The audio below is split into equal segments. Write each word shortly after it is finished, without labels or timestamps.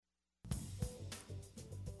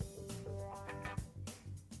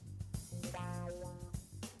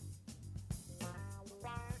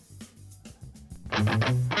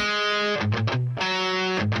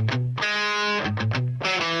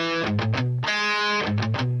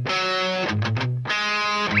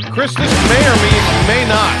Chris, this may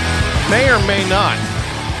or may not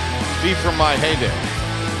be from my heyday.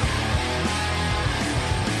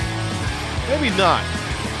 Maybe not.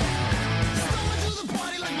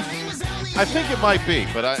 I think it might be,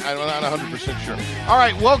 but I'm not 100% sure. All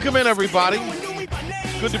right, welcome in, everybody.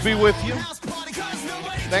 Good to be with you.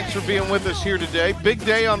 Thanks for being with us here today. Big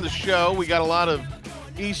day on the show. We got a lot of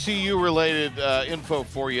ECU-related info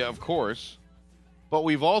for you, of course. But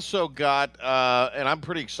we've also got, and I'm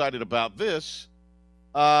pretty excited about this,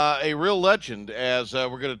 a real legend as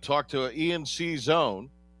we're going to talk to ENC's own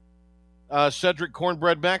Cedric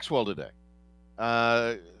Cornbread Maxwell today.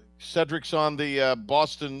 Cedric's on the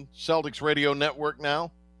Boston Celtics radio network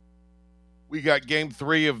now. We got Game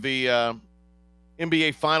 3 of the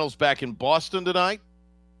NBA Finals back in Boston tonight.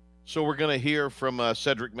 So we're going to hear from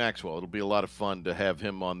Cedric Maxwell. It'll be a lot of fun to have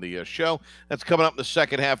him on the show. That's coming up in the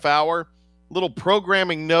second half hour. Little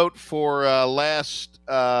programming note for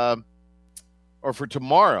for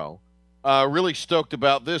tomorrow. Really stoked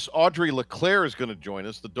about this. Audrey LeClaire is going to join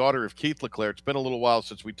us, the daughter of Keith LeClaire. It's been a little while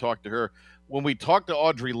since we talked to her. When we talked to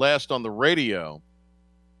Audrey last on the radio,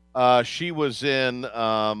 she was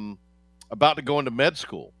about to go into med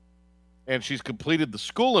school, and she's completed the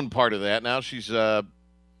schooling part of that. Now she's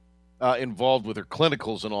involved with her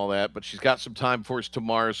clinicals and all that, but she's got some time for us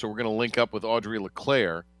tomorrow, so we're going to link up with Audrey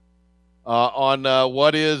LeClaire on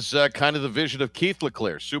what is kind of the vision of Keith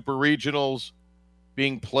LeClaire, Super Regionals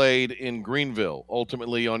being played in Greenville,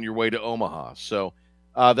 ultimately on your way to Omaha. So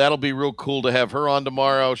that'll be real cool to have her on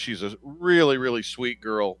tomorrow. She's a really, really sweet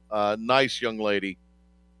girl, nice young lady,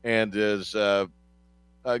 and is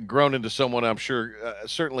grown into someone I'm sure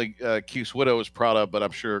certainly Keith's widow is proud of, but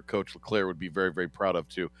I'm sure Coach LeClaire would be very, very proud of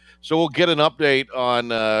too. So we'll get an update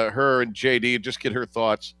on her and JD and just get her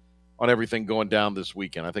thoughts on everything going down this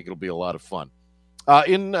weekend. I think it'll be a lot of fun. I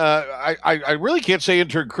really can't say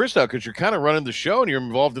intern Chris now because you're kind of running the show and you're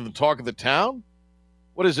involved in the talk of the town.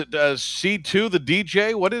 What is it? C2, the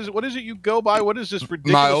DJ? What is it you go by? What is this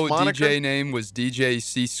ridiculous My old moniker? DJ name was DJ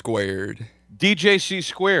C Squared. DJ C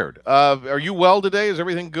Squared. Are you well today? Is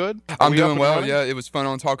everything good? I'm doing well, yeah. It was fun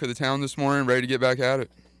on Talk of the Town this morning. Ready to get back at it.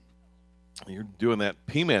 You're doing that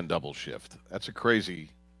P-Man double shift. That's a crazy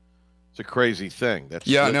thing. That's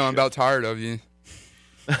I know. I'm about tired of you.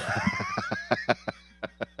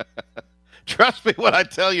 Trust me when I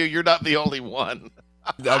tell you, you're not the only one.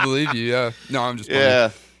 I believe you, yeah. No, I'm just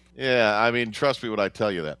playing. Yeah. I mean, trust me when I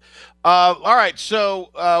tell you that. All right,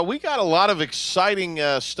 so we got a lot of exciting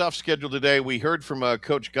stuff scheduled today. We heard from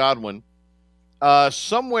Coach Godwin.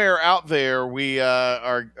 Somewhere out there, we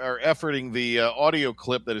are efforting the audio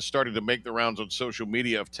clip that has started to make the rounds on social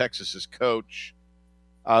media of Texas's coach,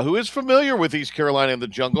 who is familiar with East Carolina and the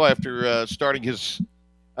jungle after starting his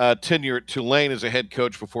tenure at Tulane as a head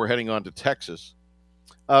coach before heading on to Texas.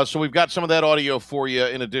 So we've got some of that audio for you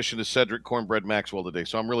in addition to Cedric Cornbread Maxwell today.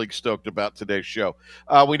 So I'm really stoked about today's show.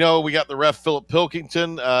 We know we got the ref Philip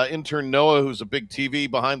Pilkington, intern Noah, who's a big TV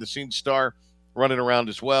behind-the-scenes star, running around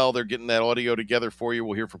as well. They're getting that audio together for you.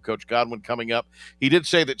 We'll hear from Coach Godwin coming up. He did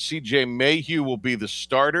say that C.J. Mayhew will be the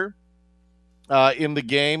starter in the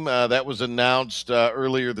game. That was announced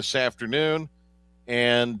earlier this afternoon.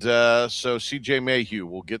 And so C.J. Mayhew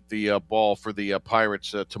will get the ball for the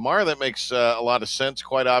Pirates tomorrow. That makes a lot of sense,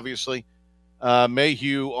 quite obviously.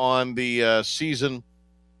 Mayhew on the season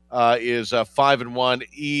is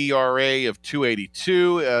 5-1, ERA of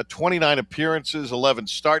 2.82, 29 appearances, 11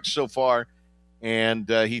 starts so far. And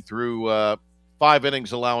he threw 5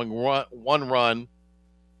 innings, allowing 1 run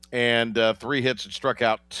and 3 hits and struck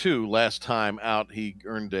out 2 last time out. He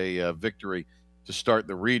earned a victory to start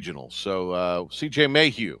the regional. So C.J.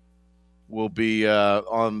 Mayhew will be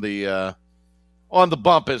on the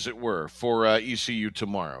bump, as it were, for ECU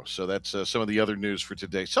tomorrow. So that's some of the other news for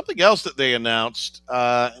today. Something else that they announced,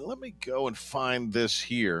 let me go and find this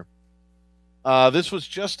here. This was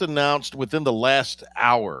just announced within the last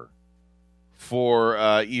hour for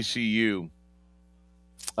ECU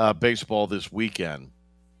baseball this weekend.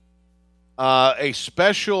 A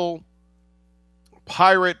special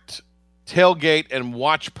Pirate tailgate and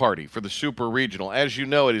watch party for the Super Regional. As you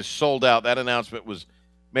know, it is sold out. That announcement was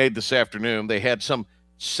made this afternoon. They had some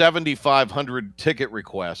 7,500 ticket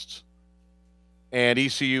requests, and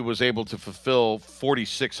ECU was able to fulfill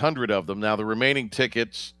 4,600 of them. Now, the remaining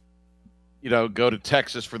tickets, go to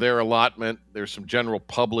Texas for their allotment. There's some general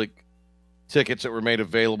public tickets that were made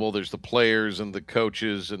available. There's the players and the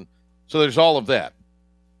coaches, and so there's all of that.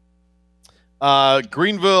 Visit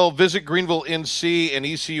Greenville NC, and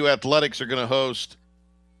ECU Athletics are going to host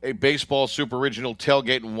a baseball super regional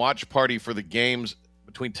tailgate and watch party for the games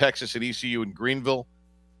between Texas and ECU and Greenville.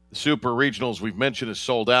 The super regionals we've mentioned is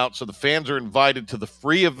sold out, so the fans are invited to the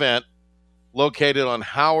free event located on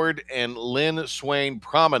Howard and Lynn Swain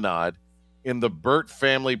Promenade in the Burt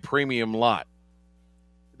Family Premium Lot.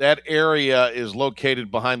 That area is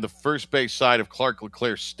located behind the first base side of Clark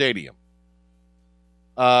LeClaire Stadium.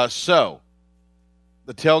 So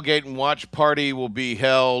the tailgate and watch party will be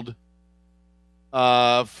held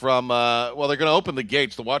they're going to open the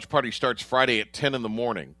gates. The watch party starts Friday at 10 in the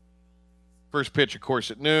morning. First pitch, of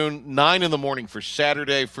course, at noon. 9 in the morning for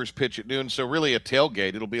Saturday, first pitch at noon. So really a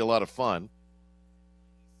tailgate. It'll be a lot of fun.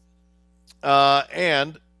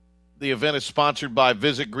 And the event is sponsored by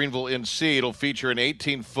Visit Greenville NC. It'll feature an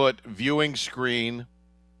 18-foot viewing screen,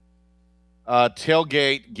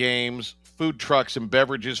 tailgate games, food trucks, and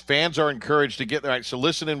beverages. Fans are encouraged to get there. All right, so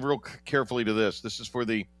listen in real carefully to this. This is for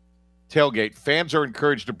the tailgate. Fans are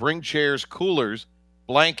encouraged to bring chairs, coolers,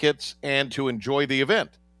 blankets, and to enjoy the event.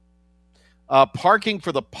 Parking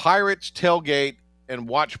for the Pirates tailgate and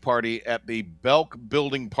watch party at the Belk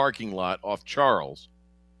Building parking lot off Charles.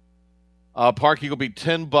 Parking will be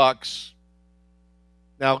 $10.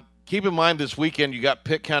 Now, keep in mind this weekend you got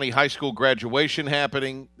Pitt County High School graduation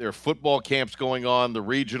happening. There are football camps going on, the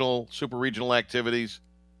regional, super regional activities.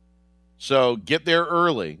 So get there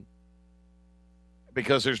early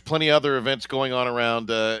because there's plenty of other events going on around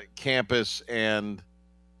campus, and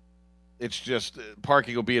it's just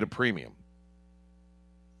parking will be at a premium.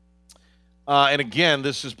 And again,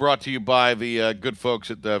 this is brought to you by the good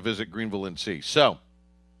folks at Visit Greenville NC. So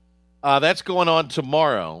that's going on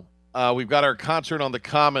tomorrow. We've got our concert on the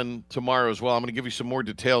Common tomorrow as well. I'm going to give you some more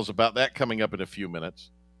details about that coming up in a few minutes.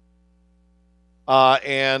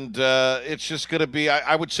 And it's just going to be,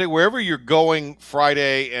 I would say, wherever you're going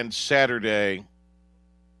Friday and Saturday,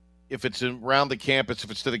 if it's around the campus,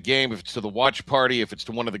 if it's to the game, if it's to the watch party, if it's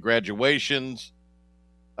to one of the graduations,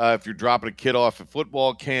 if you're dropping a kid off at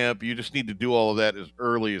football camp, you just need to do all of that as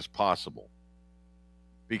early as possible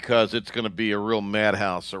because it's going to be a real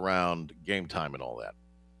madhouse around game time and all that.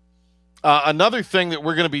 Another thing that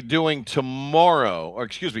we're going to be doing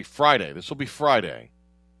Friday. This will be Friday.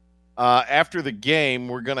 After the game,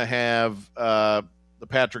 we're going to have the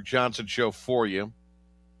Patrick Johnson Show for you.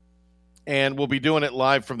 And we'll be doing it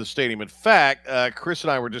live from the stadium. In fact, Chris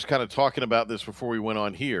and I were just kind of talking about this before we went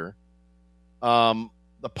on here.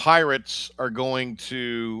 The Pirates are going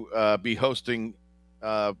to be hosting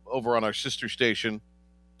over on our sister station,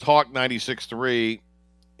 Talk 96.3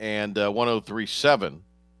 and 103.7.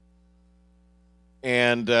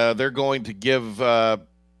 And they're going to give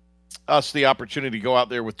us the opportunity to go out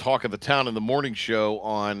there with Talk of the Town in the morning show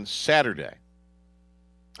on Friday.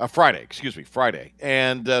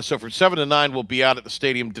 And so from 7 to 9, we'll be out at the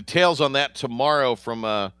stadium. Details on that tomorrow from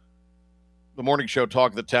the morning show,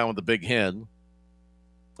 Talk of the Town with the Big Hen.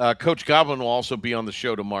 Coach Godwin will also be on the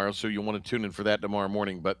show tomorrow, so you'll want to tune in for that tomorrow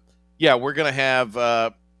morning. But, yeah, we're going to have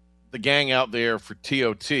the gang out there for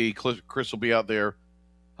TOT. Chris will be out there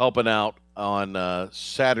helping out on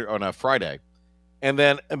Friday. And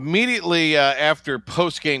then immediately after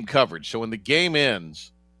post-game coverage, so when the game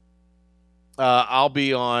ends, I'll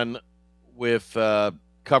be on with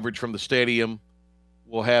coverage from the stadium.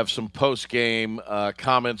 We'll have some post-game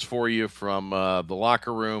comments for you from the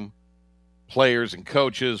locker room, players and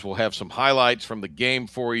coaches. We'll have some highlights from the game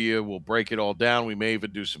for you. We'll break it all down. We may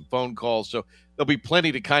even do some phone calls. So there'll be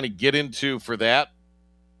plenty to kind of get into for that.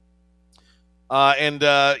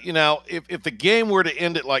 If the game were to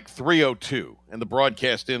end at like 3:02 and the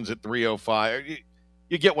broadcast ends at 3:05,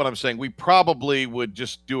 you get what I'm saying. We probably would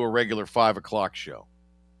just do a regular 5 o'clock show.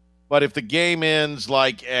 But if the game ends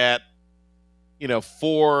like at,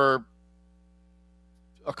 4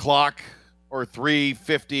 o'clock or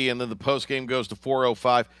 3:50 and then the post game goes to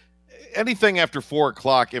 4:05, anything after 4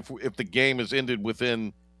 o'clock, if the game is ended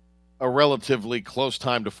within a relatively close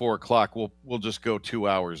time to 4 o'clock, we'll just go 2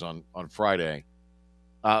 hours on Friday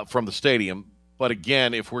from the stadium. But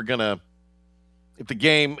again, if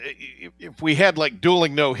we had like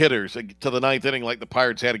dueling no-hitters to the ninth inning like the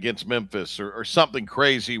Pirates had against Memphis or something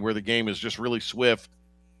crazy where the game is just really swift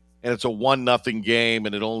and it's a 1-0 game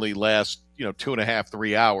and it only lasts, 2.5,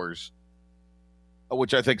 3 hours,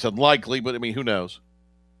 which I think is unlikely, but I mean, who knows?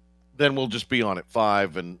 Then we'll just be on at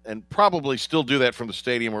 5 and probably still do that from the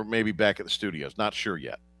stadium or maybe back at the studios. Not sure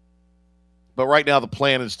yet. But right now the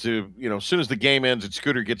plan is to, as soon as the game ends and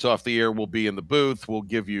Scooter gets off the air, we'll be in the booth. We'll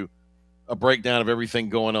give you a breakdown of everything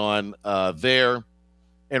going on there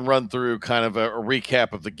and run through kind of a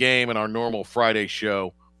recap of the game and our normal Friday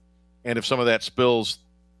show. And if some of that spills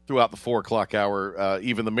throughout the 4 o'clock hour,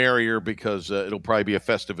 even the merrier, because it'll probably be a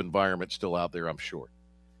festive environment still out there, I'm sure.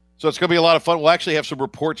 So it's going to be a lot of fun. We'll actually have some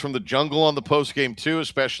reports from the jungle on the postgame, too,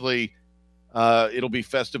 especially it'll be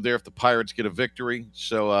festive there if the Pirates get a victory.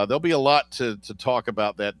 So there'll be a lot to talk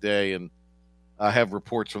about that day, and have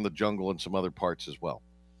reports from the jungle and some other parts as well.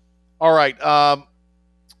 All right.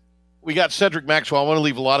 We got Cedric Maxwell. I want to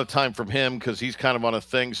leave a lot of time from him because he's kind of on a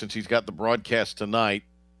thing since he's got the broadcast tonight.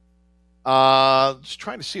 Just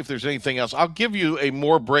trying to see if there's anything else. I'll give you a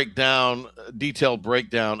more detailed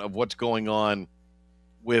breakdown of what's going on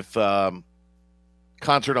with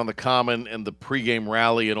Concert on the Common and the pregame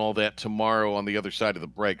rally and all that tomorrow on the other side of the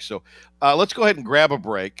break. So let's go ahead and grab a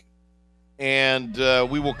break, and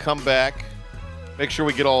we will come back, make sure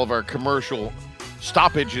we get all of our commercial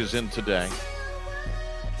stoppages in today.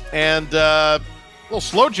 And little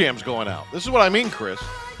slow jams going out. This is what I mean, Chris.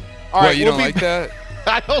 All right, you don't like that?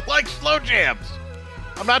 I don't like slow jams.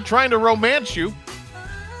 I'm not trying to romance you.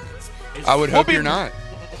 I would hope you're not.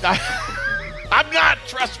 I'm not,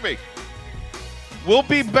 trust me. We'll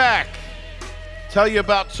be back. Tell you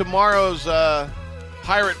about tomorrow's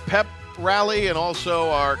Pirate Pep Rally and also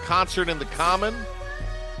our concert in the Common.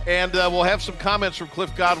 And we'll have some comments from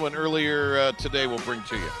Cliff Godwin earlier today we'll bring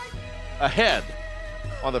to you. Ahead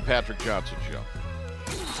on the Patrick Johnson Show.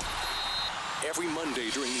 Every Monday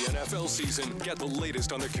during the NFL season, get the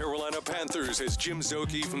latest on the Carolina Panthers as Jim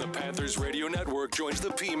Szoke from the Panthers Radio Network joins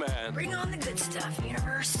the P-Man. Bring on the good stuff,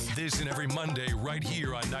 universe. This and every Monday right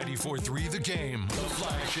here on 94.3 The Game, the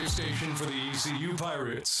flagship station for the ECU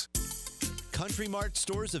Pirates. Country Mart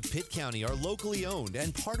stores of Pitt County are locally owned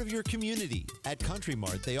and part of your community. At Country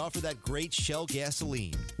Mart, they offer that great Shell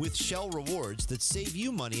gasoline with Shell rewards that save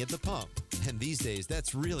you money at the pump. And these days,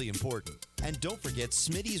 that's really important. And don't forget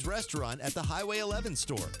Smitty's Restaurant at the Highway 11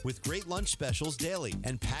 store with great lunch specials daily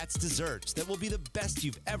and Pat's Desserts that will be the best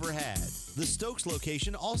you've ever had. The Stokes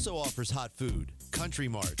location also offers hot food. Country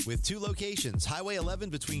Mart with 2 locations, Highway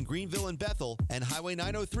 11 between Greenville and Bethel and Highway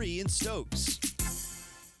 903 in Stokes.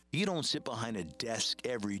 You don't sit behind a desk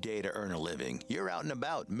every day to earn a living. You're out and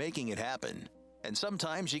about making it happen. And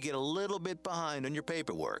sometimes you get a little bit behind on your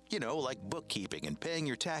paperwork, like bookkeeping and paying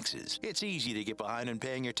your taxes. It's easy to get behind on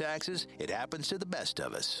paying your taxes. It happens to the best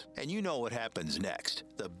of us. And you know what happens next.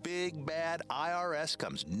 The big bad IRS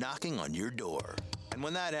comes knocking on your door. And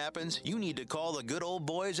when that happens, you need to call the good old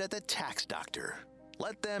boys at the Tax Doctor.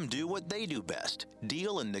 Let them do what they do best.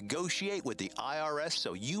 Deal and negotiate with the IRS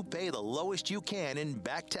so you pay the lowest you can in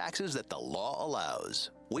back taxes that the law allows.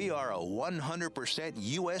 We are a 100%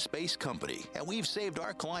 U.S.-based company, and we've saved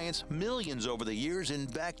our clients millions over the years in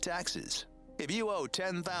back taxes. If you owe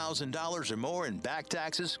 $10,000 or more in back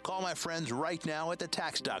taxes, call my friends right now at the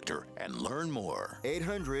Tax Doctor and learn more.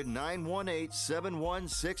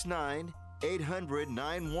 800-918-7169.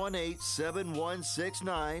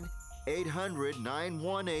 800-918-7169.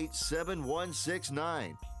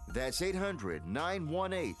 800-918-7169. That's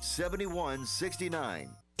 800-918-7169.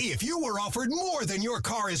 If you were offered more than your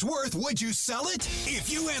car is worth, would you sell it?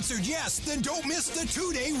 If you answered yes, then don't miss the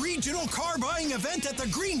 2-day regional car buying event at the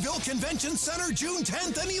Greenville Convention Center June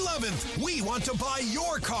 10th and 11th. We want to buy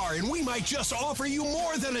your car, and we might just offer you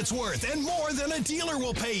more than it's worth and more than a dealer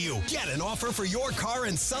will pay you. Get an offer for your car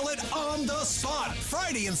and sell it on the spot.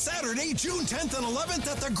 Friday and Saturday, June 10th and 11th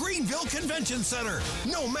at the Greenville Convention Center.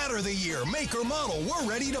 No matter the year, make, or model, we're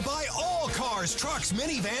ready to buy all cars, trucks,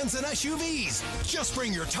 minivans, and SUVs. Just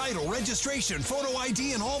bring your title, registration, photo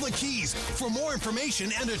ID, and all the keys. For more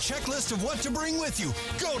information and a checklist of what to bring with you,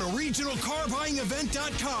 go to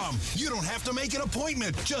regionalcarbuyingevent.com. You don't have to make an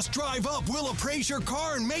appointment. Just drive up. We'll appraise your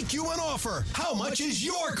car and make you an offer. How much is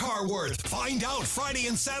your car worth? Find out Friday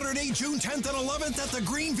and Saturday, June 10th and 11th at the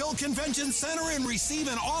Greenville Convention Center and receive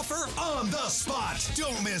an offer on the spot.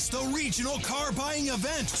 Don't miss the Regional Car Buying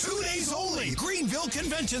Event. 2 days only. Greenville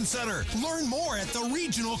Convention Center. Learn more at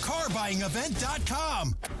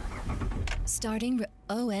theregionalcarbuyingevent.com.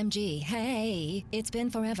 OMG, hey, it's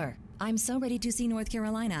been forever. I'm so ready to see North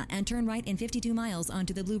Carolina and turn right in 52 miles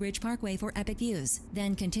onto the Blue Ridge Parkway for epic views.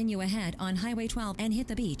 Then continue ahead on Highway 12 and hit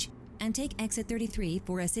the beach. And take exit 33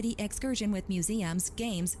 for a city excursion with museums,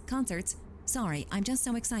 games, concerts. Sorry, I'm just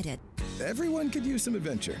so excited. Everyone could use some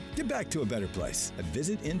adventure. Get back to a better place at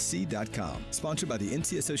visitnc.com. Sponsored by the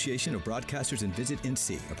NC Association of Broadcasters and Visit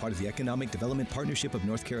NC, a part of the Economic Development Partnership of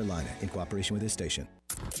North Carolina, in cooperation with this station.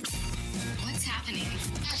 What's happening?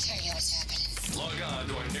 I'll tell you what's happening. Log on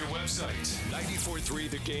to our new website,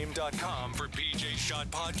 943thegame.com for PJ Shot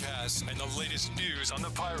Podcasts and the latest news on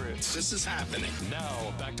the Pirates. This is happening.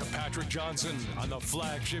 Now, back to Patrick Johnson on the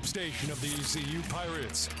flagship station of the ECU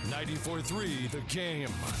Pirates, 94.3 The Game.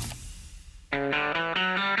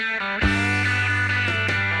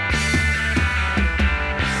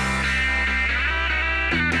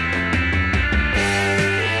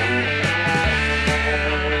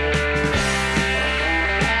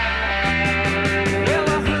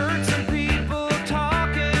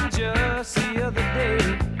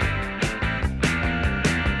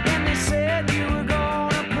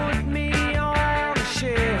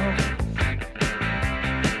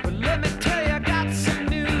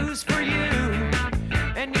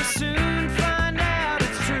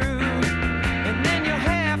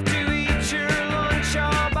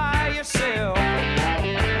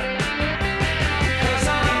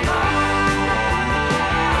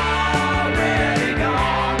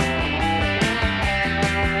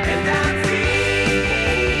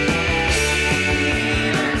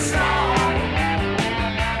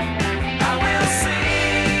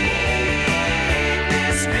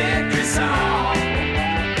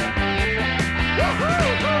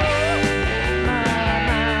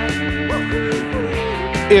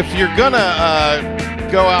 If you're going to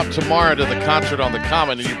go out tomorrow to the concert on the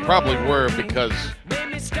Common, and you probably were because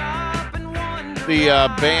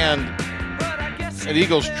the band, an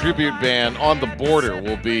Eagles tribute band, On the Border,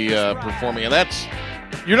 will be performing. And that's,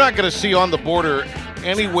 you're not going to see On the Border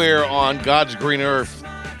anywhere on God's green earth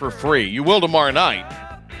for free. You will tomorrow night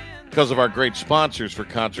because of our great sponsors for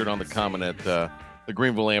Concert on the Common at the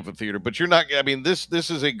Greenville Amphitheater. But you're not, I mean, this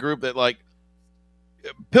is a group that, like,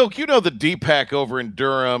 Pilk, you know the D-Pack over in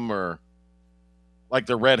Durham, or like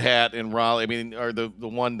the Red Hat in Raleigh. I mean, or the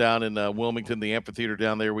one down in Wilmington, the amphitheater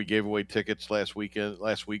down there. We gave away tickets last week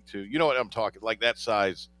to. You know what I'm talking, like that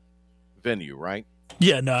size venue, right?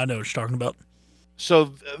 Yeah, no, I know what you're talking about.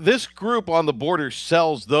 So this group On the Border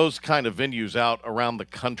sells those kind of venues out around the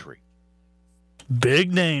country.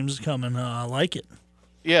 Big names coming. I like it.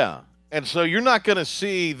 Yeah, and so you're not going to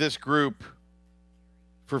see this group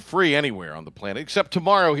for free anywhere on the planet, except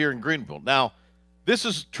tomorrow here in Greenville. Now, this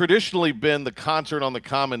has traditionally been the Concert on the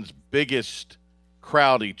Common's biggest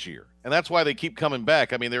crowd each year, and that's why they keep coming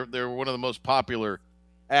back. I mean, they're one of the most popular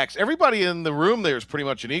acts. Everybody in the room there is pretty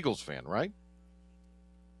much an Eagles fan, right?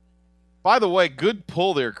 By the way, good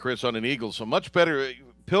pull there, Chris, on an Eagles. So much better.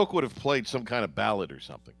 Pilk would have played some kind of ballad or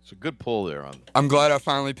something. So good pull there on. I'm glad I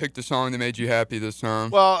finally picked a song that made you happy this time.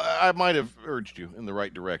 Well, I might have urged you in the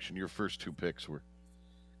right direction. Your first two picks were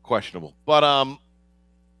questionable. But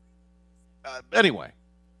anyway,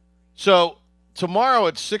 so tomorrow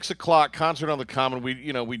at 6:00, Concert on the Common.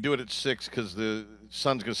 We do it at 6 because the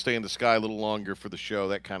sun's going to stay in the sky a little longer for the show,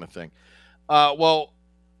 that kind of thing. Well,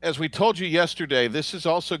 as we told you yesterday, this is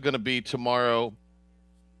also going to be tomorrow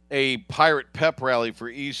a Pirate Pep Rally for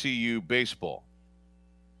ECU baseball.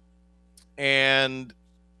 And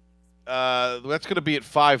that's going to be at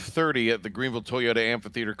 5:30 at the Greenville Toyota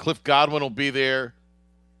Amphitheater. Cliff Godwin will be there.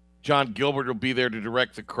 John Gilbert will be there to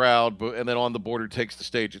direct the crowd, and then On the Border takes the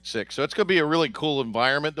stage at 6. So it's going to be a really cool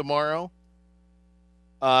environment tomorrow.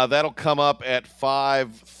 That'll come up at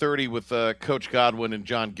 5:30 with Coach Godwin and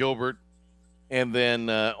John Gilbert, and then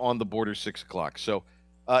On the Border 6:00. So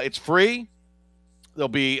it's free. There'll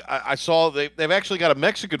be. I saw they've actually got a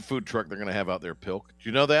Mexican food truck they're going to have out there. Pilk, do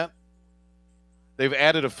you know that? They've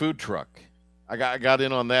added a food truck. I got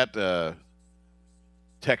in on that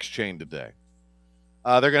text chain today.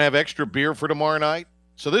 They're going to have extra beer for tomorrow night.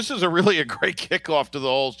 So this is really a great kickoff to the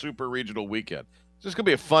whole super regional weekend. It's just going to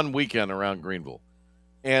be a fun weekend around Greenville.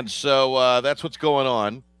 And so that's what's going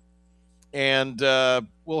on. And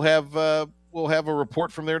we'll have a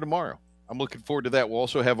report from there tomorrow. I'm looking forward to that. We'll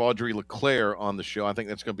also have Audrey LeClaire on the show. I think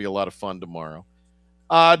that's going to be a lot of fun tomorrow.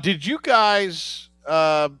 Did you guys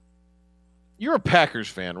you're a Packers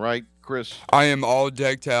fan, right, Chris? I am all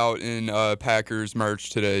decked out in Packers merch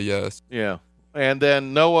today, yes. Yeah. And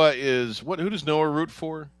then Noah is who does Noah root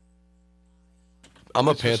for? I'm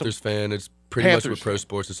a Panthers fan. It's pretty much what Pro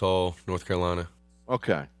Sports is all North Carolina.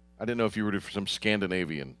 Okay. I didn't know if you rooted for some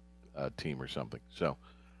Scandinavian team or something. So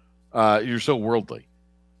you're so worldly.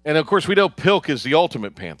 And, of course, we know Pilk is the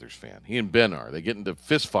ultimate Panthers fan. He and Ben are. They get into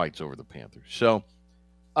fistfights over the Panthers. So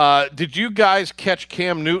did you guys catch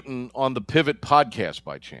Cam Newton on the Pivot podcast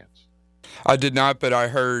by chance? I did not, but I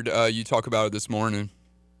heard you talk about it this morning.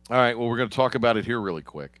 All right, well, we're going to talk about it here really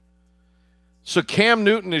quick. So Cam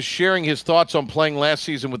Newton is sharing his thoughts on playing last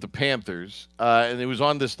season with the Panthers, and it was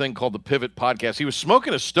on this thing called the Pivot Podcast. He was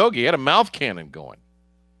smoking a stogie. He had a mouth cannon going.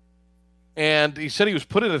 And he said he was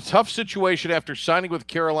put in a tough situation after signing with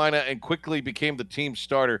Carolina and quickly became the team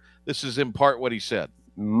starter. This is in part what he said.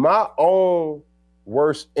 My own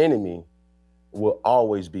worst enemy will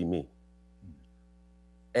always be me.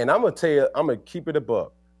 And I'm going to tell you, I'm going to keep it a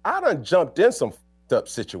buck. I done jumped in some up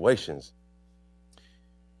situations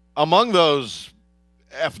among those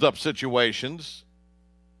effed up situations,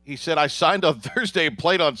 he said, I signed on Thursday and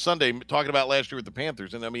played on Sunday, talking about last year with the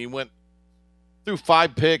Panthers. And, I mean, he went through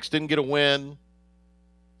 5 picks, didn't get a win.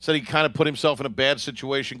 Said he kind of put himself in a bad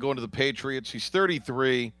situation going to the Patriots. He's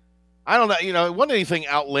 33. I don't know. You know, it wasn't anything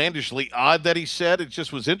outlandishly odd that he said. It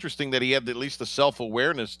just was interesting that he had at least the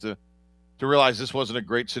self-awareness to realize this wasn't a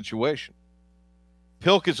great situation.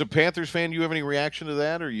 Pilk is a Panthers fan. You have any reaction to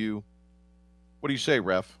that? Or what do you say,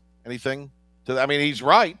 Ref? Anything? I mean, he's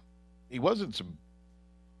right. He was in some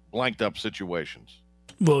blanked up situations.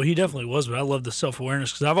 Well, he definitely was, but I love the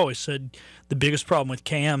self-awareness because I've always said the biggest problem with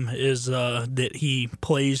Cam is that he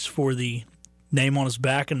plays for the name on his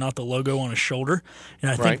back and not the logo on his shoulder.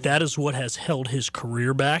 And I think that is what has held his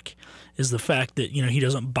career back, is the fact that, you know, he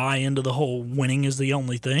doesn't buy into the whole winning is the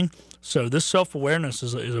only thing. So this self-awareness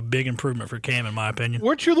is a big improvement for Cam, in my opinion.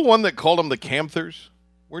 Weren't you the one that called him the Camthers?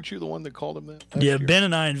 Weren't you the one that called him that? Yeah, Ben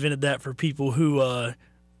and I invented that for people who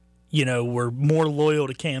you know, were more loyal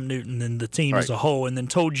to Cam Newton than the team as a whole, and then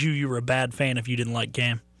told you were a bad fan if you didn't like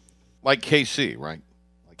Cam. Like KC, right?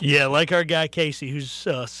 Yeah, like our guy Casey, who's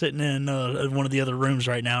sitting in one of the other rooms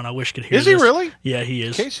right now, and I wish could hear this. Is he really? Yeah, he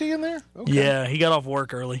is. Casey in there? Okay. Yeah, he got off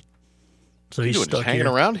work early, so he's stuck just hanging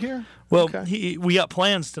around here? Well, we got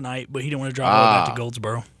plans tonight, but he didn't want to drive all the way back to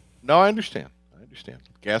Goldsboro. No, I understand.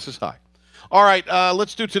 Gas is high. All right,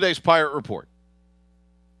 let's do today's Pirate Report.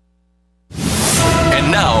 And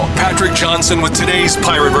now, Patrick Johnson with today's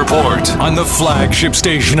Pirate Report on the flagship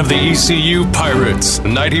station of the ECU Pirates,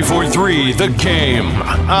 94.3 The Game.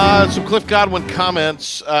 Some Cliff Godwin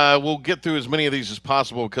comments. We'll get through as many of these as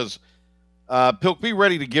possible because, Pilk, be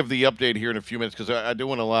ready to give the update here in a few minutes because I do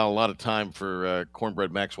want to allow a lot of time for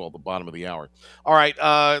Cornbread Maxwell at the bottom of the hour. All right,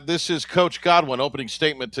 this is Coach Godwin opening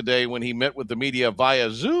statement today when he met with the media via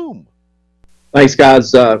Zoom. Thanks,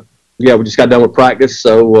 guys. Yeah, we just got done with practice,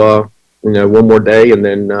 so you know, one more day, and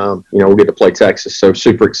then, you know, we'll get to play Texas. So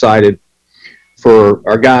super excited for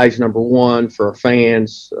our guys, number one, for our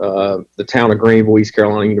fans, the town of Greenville, East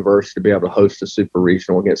Carolina University, to be able to host a super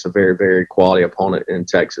regional against a very, very quality opponent in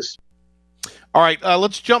Texas. All right,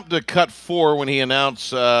 let's jump to cut 4 when he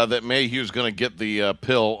announced that Mayhew's going to get the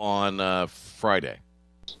pill on Friday.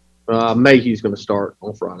 Mayhew's going to start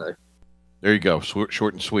on Friday. There you go,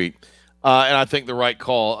 short and sweet. And I think the right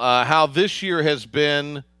call. How this year has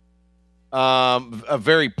been a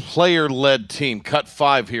very player-led team. Cut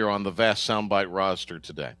 5 here on the vast soundbite roster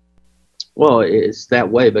today. Well, it's that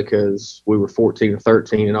way because we were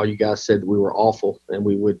 14-13, and all you guys said we were awful and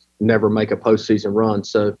we would never make a postseason run.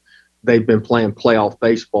 So they've been playing playoff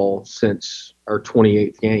baseball since our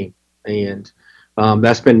 28th game, and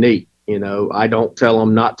that's been neat. You know, I don't tell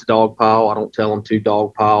them not to dogpile. I don't tell them to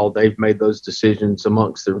dogpile. They've made those decisions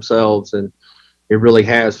amongst themselves, and it really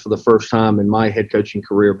has, for the first time in my head coaching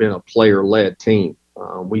career, been a player-led team.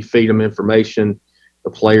 We feed them information.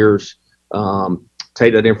 The players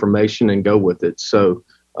take that information and go with it. So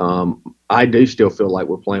I do still feel like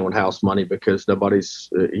we're playing with house money because nobody's,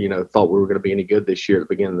 you know, thought we were going to be any good this year at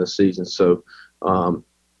the beginning of the season. So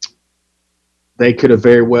they could have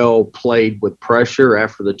very well played with pressure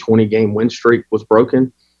after the 20-game win streak was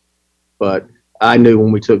broken. But I knew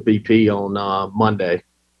when we took BP on Monday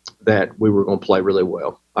that we were going to play really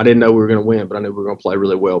well. I didn't know we were going to win, but I knew we were going to play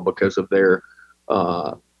really well because of their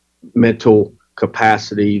mental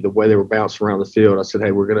capacity, the way they were bouncing around the field. I said,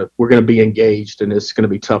 hey, we're gonna be engaged, and it's going to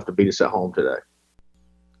be tough to beat us at home today.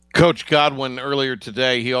 Coach Godwin earlier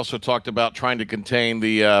today, he also talked about trying to contain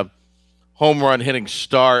the home run hitting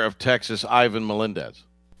star of Texas, Ivan Melendez.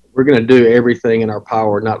 We're going to do everything in our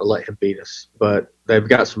power not to let him beat us, but they've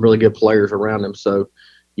got some really good players around him, so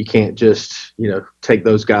you can't just, you know, take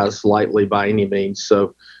those guys lightly by any means.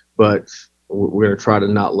 So, but we're going to try to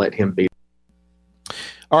not let him beat.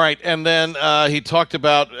 All right, and then he talked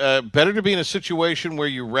about better to be in a situation where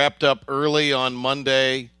you wrapped up early on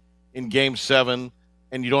Monday in Game 7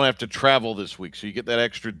 and you don't have to travel this week. So you get that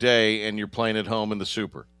extra day and you're playing at home in the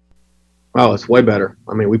Super. Oh, it's way better.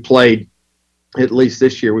 I mean, we played, at least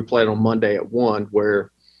this year, we played on Monday at 1,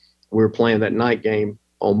 where we were playing that night game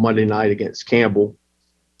on Monday night against Campbell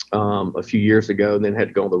a few years ago, and then had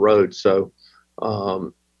to go on the road. So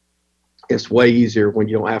it's way easier when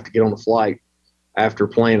you don't have to get on the flight after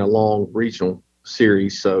playing a long regional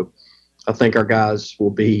series. So I think our guys will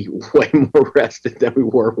be way more rested than we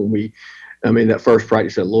were when that first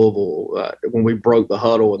practice at Louisville, when we broke the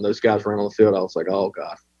huddle and those guys ran on the field, I was like, oh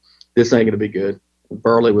God, this ain't going to be good.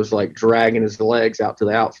 Burley was like dragging his legs out to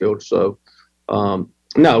the outfield. So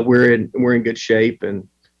no, we're in good shape, and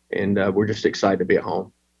we're just excited to be at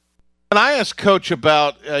home. And I asked Coach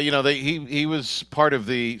about, he was part of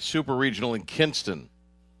the Super Regional in Kinston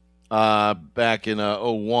back in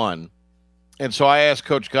 2001. And so I asked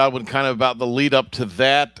Coach Godwin kind of about the lead up to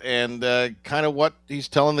that and kind of what he's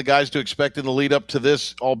telling the guys to expect in the lead up to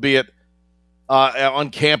this, albeit on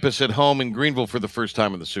campus at home in Greenville for the first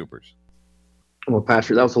time in the Supers. Well,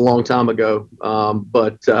 Patrick, that was a long time ago.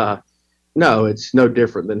 But no, it's no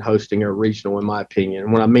different than hosting a regional, in my opinion.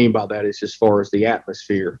 And what I mean by that is as far as the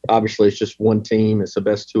atmosphere. Obviously, it's just one team. It's the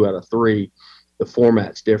best 2 out of 3. The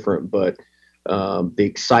format's different, but the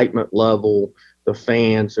excitement level, the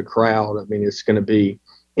fans, the crowd, I mean, it's going to be,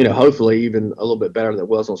 hopefully even a little bit better than it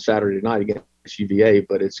was on Saturday night against UVA,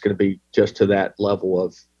 but it's going to be just to that level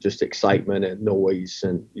of just excitement and noise.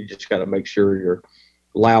 And you just got to make sure you're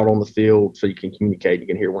loud on the field so you can communicate, you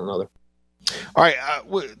can hear one another. All right,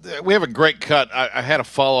 we have a great cut. I had a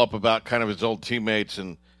follow-up about kind of his old teammates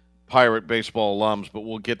and Pirate baseball alums, but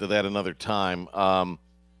we'll get to that another time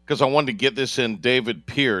because I wanted to get this in. David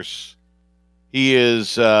Pierce, he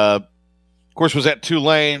is, of course, was at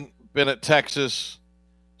Tulane, been at Texas,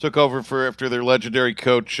 took over after their legendary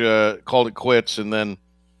coach called it quits, and then,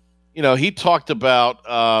 he talked about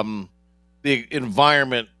the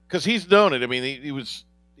environment because he's known it. I mean,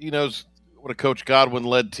 he knows what a Coach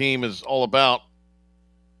Godwin-led team is all about,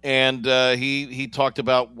 and he talked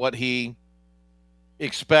about what he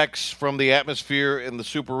expects from the atmosphere in the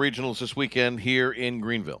Super Regionals this weekend here in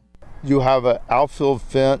Greenville. You have an outfield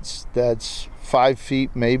fence that's 5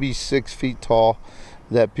 feet, maybe 6 feet tall,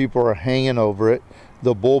 that people are hanging over it.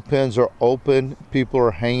 The bullpens are open, people are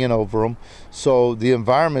hanging over them. So the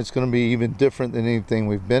environment's going to be even different than anything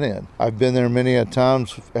we've been in. I've been there many a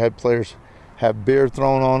times, had players have beer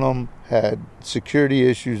thrown on them, had security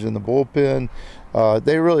issues in the bullpen.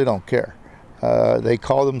 They really don't care. They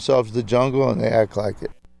call themselves the jungle and they act like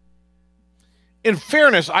it. In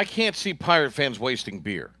fairness, I can't see Pirate fans wasting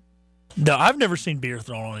beer. No, I've never seen beer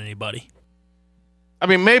thrown on anybody. I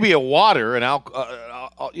mean, maybe a water, an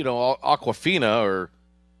Aquafina or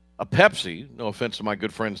a Pepsi. No offense to my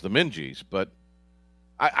good friends, the Mingies, but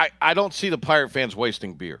I don't see the Pirate fans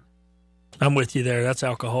wasting beer. I'm with you there. That's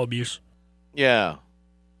alcohol abuse. Yeah,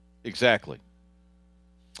 exactly.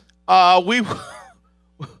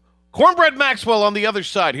 Cornbread Maxwell on the other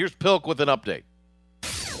side. Here's Pilk with an update.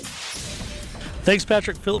 Thanks,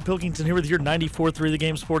 Patrick. Philip Pilkington here with your 94.3 The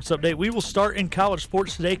Game Sports Update. We will start in college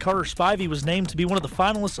sports today. Carter Spivey was named to be one of the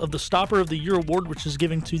finalists of the Stopper of the Year award, which is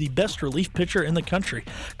given to the best relief pitcher in the country.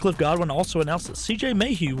 Cliff Godwin also announced that C.J.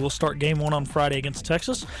 Mayhew will start Game 1 on Friday against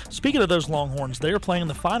Texas. Speaking of those Longhorns, they are playing in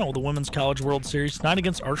the final of the Women's College World Series tonight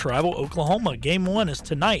against arch rival Oklahoma. Game 1 is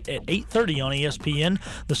tonight at 8:30 on ESPN.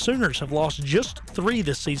 The Sooners have lost just 3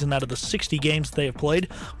 this season out of the 60 games they have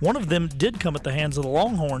played. One of them did come at the hands of the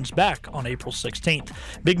Longhorns back on April 16th.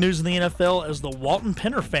 Big news in the NFL as the Walton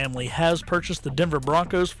Penner family has purchased the Denver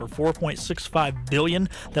Broncos for $4.65 billion.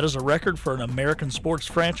 That is a record for an American sports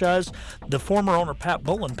franchise. The former owner, Pat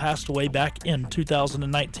Bowlen, passed away back in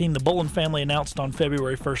 2019. The Bowlen family announced on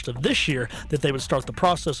February 1st of this year that they would start the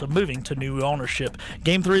process of moving to new ownership.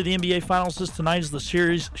 Game 3 of the NBA Finals is tonight as the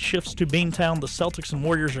series shifts to Beantown. The Celtics and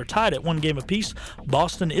Warriors are tied at 1 game apiece.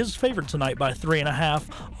 Boston is favored tonight by 3.5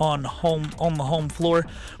 on the home floor.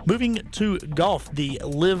 Moving to golf, the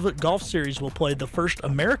LIV Golf Series will play the first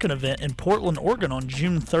American event in Portland, Oregon on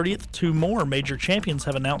June 30th. 2 more major champions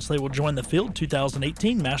have announced they will join the field.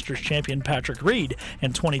 2018 Masters champion Patrick Reed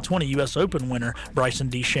and 2020 U.S. Open winner Bryson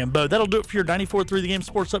DeChambeau. That'll do it for your 94.3 The Game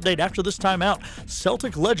Sports Update. After this timeout,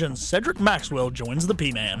 Celtic legend Cedric Maxwell joins the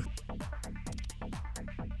P-Man.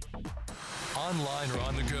 Online or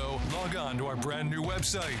on the go, log on to our brand new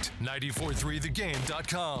website,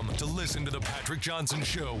 943thegame.com, to listen to the Patrick Johnson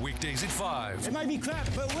Show weekdays at 5. It might be crap,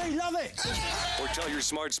 but we love it. Or tell your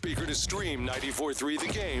smart speaker to stream 94.3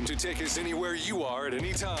 The Game to take us anywhere you are at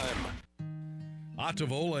any time.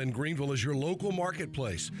 Atavola in Greenville is your local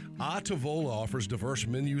marketplace. Atavola offers diverse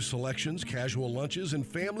menu selections, casual lunches, and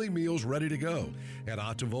family meals ready to go. At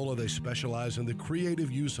Atavola, they specialize in the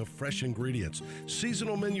creative use of fresh ingredients,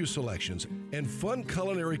 seasonal menu selections, and fun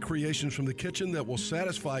culinary creations from the kitchen that will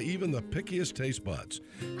satisfy even the pickiest taste buds.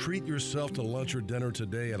 Treat yourself to lunch or dinner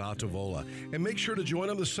today at Atavola, and make sure to join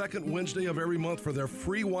them the second Wednesday of every month for their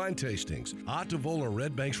free wine tastings. Atavola,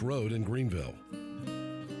 Red Banks Road in Greenville.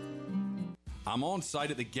 I'm on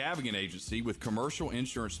site at the Gavigan Agency with commercial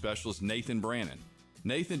insurance specialist Nathan Brannon.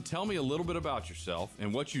 Nathan, tell me a little bit about yourself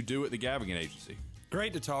and what you do at the Gavigan Agency.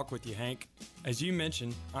 Great to talk with you, Hank. As you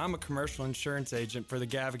mentioned, I'm a commercial insurance agent for the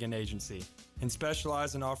Gavigan Agency and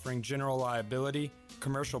specialize in offering general liability,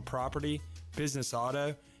 commercial property, business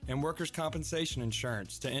auto, and workers' compensation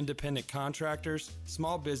insurance to independent contractors,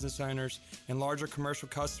 small business owners, and larger commercial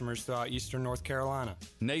customers throughout eastern North Carolina.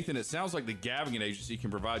 Nathan, it sounds like the Gavigan Agency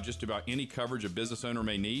can provide just about any coverage a business owner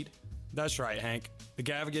may need. That's right, Hank. The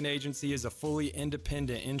Gavigan Agency is a fully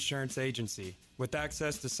independent insurance agency with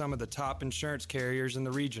access to some of the top insurance carriers in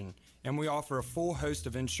the region, and we offer a full host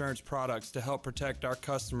of insurance products to help protect our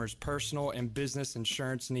customers' personal and business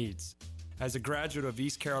insurance needs. As a graduate of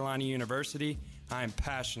East Carolina University, I am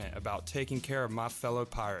passionate about taking care of my fellow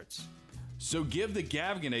pirates. So give the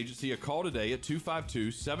Gavigan Agency a call today at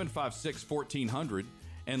 252-756-1400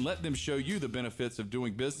 and let them show you the benefits of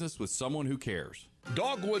doing business with someone who cares.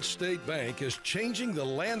 Dogwood State Bank is changing the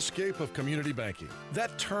landscape of community banking.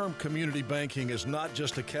 That term community banking is not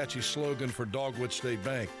just a catchy slogan for Dogwood State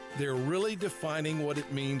Bank. They're really defining what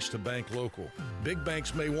it means to bank local. Big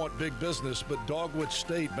banks may want big business, but Dogwood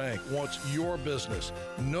State Bank wants your business,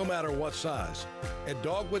 no matter what size. At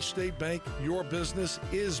Dogwood State Bank, your business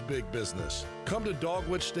is big business. Come to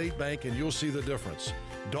Dogwood State Bank and you'll see the difference.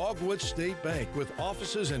 Dogwood State Bank, with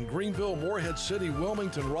offices in Greenville, Morehead City,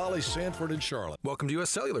 Wilmington, Raleigh, Sanford, and Charlotte. Welcome to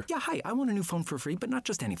US Cellular. Yeah, hi. I want a new phone for free, but not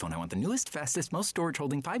just any phone. I want the newest, fastest, most storage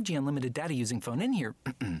holding 5G unlimited data using phone in here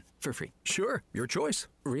for free. Sure, your choice.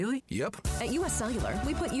 Really? Yep. At US Cellular,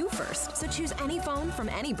 we put you first. So choose any phone from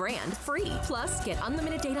any brand free. Plus, get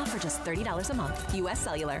unlimited data for just $30 a month. US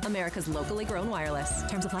Cellular, America's locally grown wireless.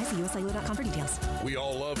 Terms apply. See uscellular.com for details. We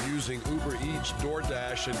all love using Uber Eats,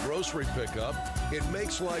 DoorDash, and grocery pickup. It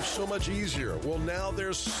makes life so much easier. Well, now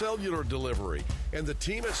there's cellular delivery, and the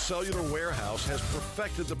team at Cellular Warehouse has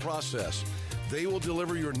perfected the process. They will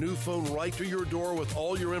deliver your new phone right to your door with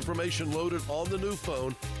all your information loaded on the new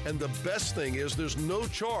phone. And the best thing is there's no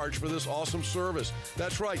charge for this awesome service.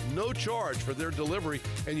 That's right, no charge for their delivery,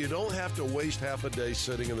 and you don't have to waste half a day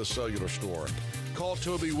sitting in the cellular store. Call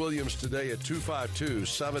Toby Williams today at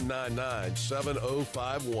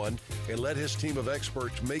 252-799-7051 and let his team of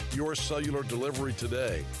experts make your cellular delivery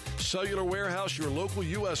today. Cellular Warehouse, your local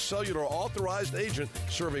U.S. Cellular authorized agent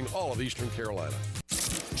serving all of Eastern Carolina.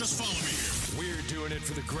 Just follow me here. We're doing it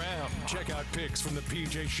for the gram. Check out pics from the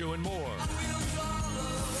PJ Show and more.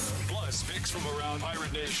 Plus, pics from around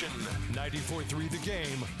Pirate Nation. 94.3 The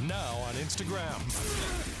Game, now on Instagram.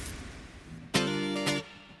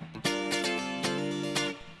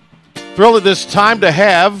 Thrilled at this time to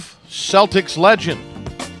have Celtics legend,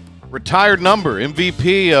 retired number,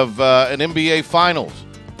 MVP of an NBA Finals,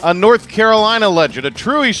 a North Carolina legend, a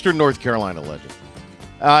true Eastern North Carolina legend.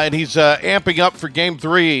 And he's amping up for Game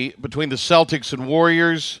 3 between the Celtics and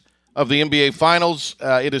Warriors of the NBA Finals.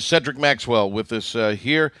 It is Cedric Maxwell with us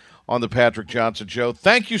here on the Patrick Johnson Show.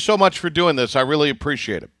 Thank you so much for doing this. I really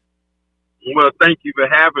appreciate it. Well, thank you for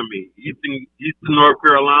having me. Eastern North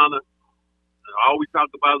Carolina. All we talk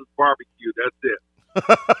about is barbecue. That's it.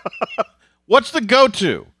 What's the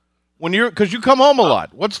go-to when because you come home a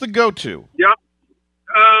lot? What's the go-to? Yep.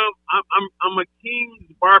 I'm a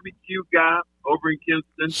King's barbecue guy over in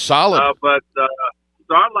Kinston. Solid. But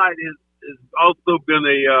Starlight has also been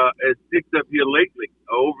a picked up here lately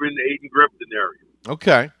over in the Aden-Grifton area.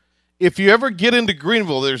 Okay. If you ever get into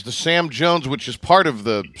Greenville, there's the Sam Jones, which is part of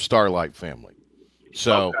the Starlight family.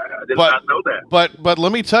 So, okay. I did not know that. But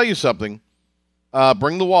let me tell you something.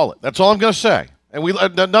 Bring the wallet. That's all I'm going to say. And we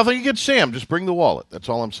nothing against Sam. Just bring the wallet. That's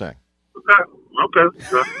all I'm saying. Okay.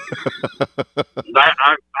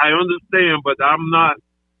 I understand, but I'm not.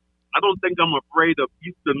 I don't think I'm afraid of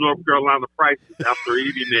Eastern North Carolina prices after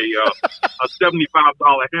eating a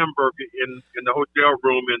 $75 hamburger in the hotel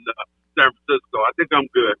room in San Francisco. I think I'm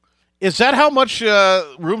good. Is that how much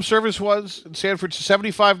room service was in San Francisco?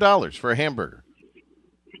 $75 for a hamburger.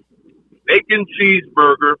 Bacon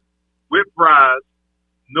cheeseburger with fries,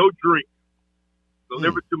 no drink.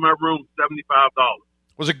 Delivered to my room, $75.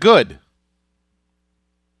 Was it good?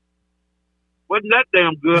 Wasn't that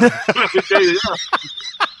damn good? I can tell you that.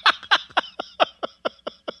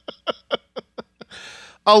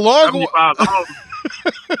 A long $75.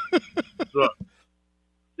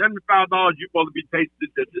 $75, you're supposed to be tasted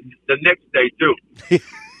the next day, too.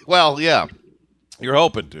 Well, yeah. You're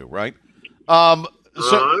hoping to, right?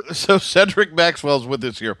 So Cedric Maxwell's with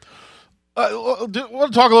us here. I want to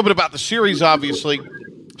talk a little bit about the series, obviously.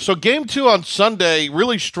 So Game 2 on Sunday,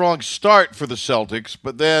 really strong start for the Celtics,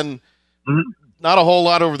 but then not a whole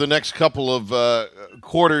lot over the next couple of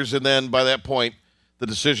quarters, and then by that point, the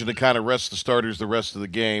decision to kind of rest the starters the rest of the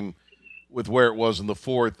game with where it was in the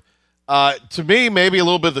fourth. To me, maybe a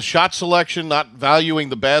little bit of the shot selection, not valuing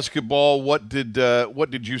the basketball. What did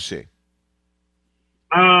you see?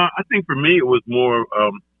 I think for me, it was more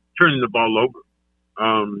turning the ball over.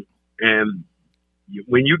 And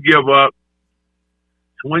when you give up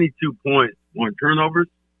 22 points on turnovers,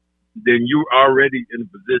 then you're already in a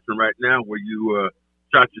position right now where you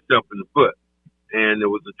shot yourself in the foot. And it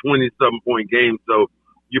was a 20-something point game, so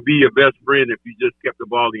you'd be your best friend if you just kept the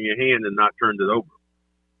ball in your hand and not turned it over.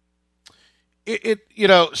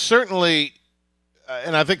 Certainly,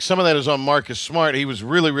 and I think some of that is on Marcus Smart. He was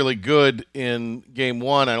really, really good in game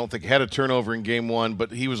one. I don't think he had a turnover in game one,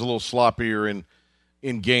 but he was a little sloppier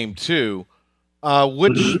in game two.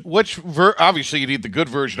 Obviously you need the good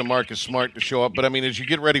version of Marcus Smart to show up, but I mean, as you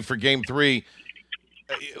get ready for game three,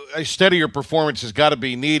 a steadier performance has got to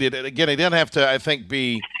be needed. And again, he doesn't have to, I think,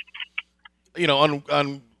 be,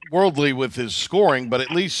 unworldly with his scoring, but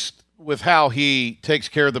at least with how he takes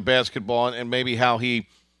care of the basketball and maybe how he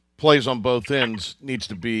plays on both ends needs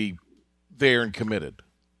to be there and committed.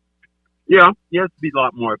 Yeah, he has to be a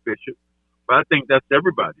lot more efficient. But I think that's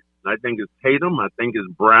everybody. I think it's Tatum. I think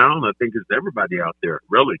it's Brown. I think it's everybody out there,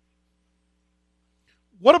 really.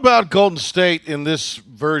 What about Golden State in this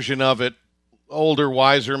version of it? Older,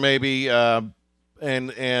 wiser, maybe, and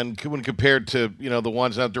when compared to the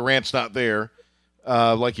ones now, Durant's not there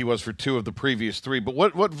like he was for two of the previous three. But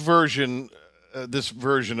what version, this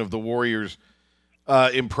version of the Warriors,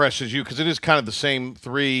 impresses you? Because it is kind of the same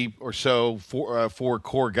three or so, four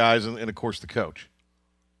core guys, and of course the coach.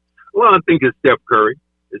 Well, I think it's Steph Curry.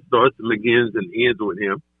 It starts and begins and ends with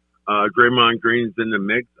him. Draymond Green's in the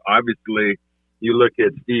mix. Obviously, you look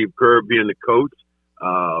at Steve Kerr being the coach,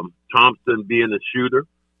 Thompson being the shooter.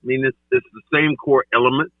 I mean, it's the same core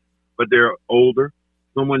elements, but they're older.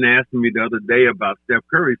 Someone asked me the other day about Steph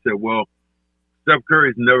Curry. He said, well, Steph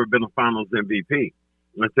Curry's never been a Finals MVP.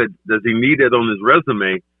 And I said, does he need it on his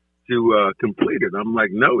resume to complete it? I'm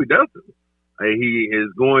like, no, he doesn't.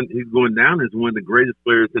 He's going down as one of the greatest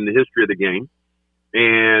players in the history of the game.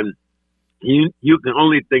 And you can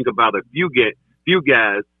only think about a few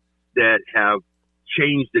guys that have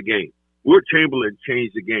changed the game. Wilt Chamberlain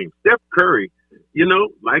changed the game. Steph Curry,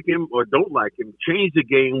 like him or don't like him, changed the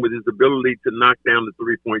game with his ability to knock down the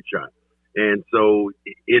three-point shot. And so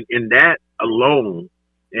in that alone,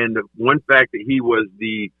 and the one fact that he was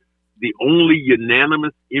the only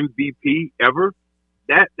unanimous MVP ever,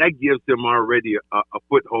 that gives him already a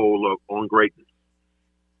foothold on greatness.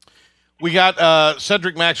 We got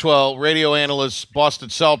Cedric Maxwell, radio analyst, Boston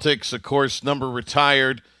Celtics, of course, number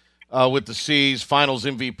retired with the C's, Finals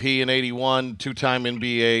MVP in '81, two-time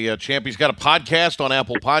NBA champ. He's got a podcast on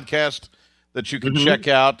Apple Podcast that you can check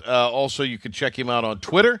out. Also, you can check him out on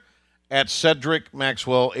Twitter at Cedric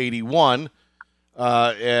Maxwell 81,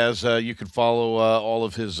 as you can follow all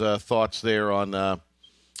of his thoughts there on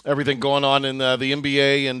everything going on in the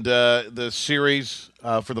NBA and the series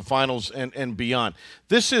for the finals and beyond.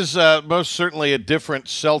 This is most certainly a different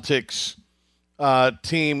Celtics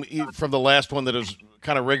team from the last one that has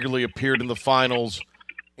kind of regularly appeared in the finals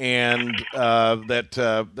and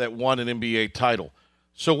that won an NBA title.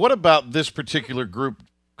 So what about this particular group?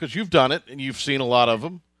 Because you've done it and you've seen a lot of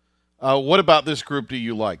them. What about this group do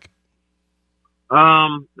you like? I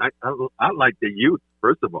like the youth,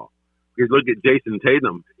 first of all. You look at Jason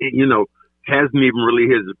Tatum, hasn't even really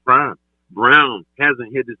hit his prime. Brown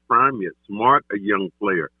hasn't hit his prime yet. Smart, a young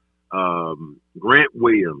player. Grant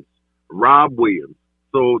Williams, Rob Williams.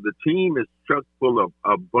 So the team is chock full of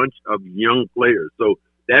a bunch of young players. So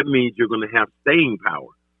that means you're going to have staying power.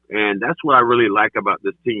 And that's what I really like about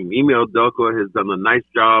this team. Ime Udoka has done a nice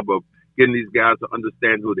job of getting these guys to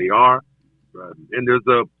understand who they are. And there's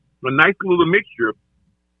a nice little mixture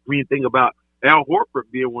when you think about Al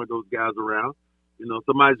Horford being one of those guys around.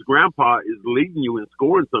 Somebody's grandpa is leading you in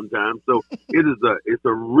scoring sometimes. So it's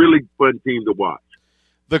a really fun team to watch.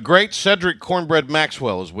 The great Cedric Cornbread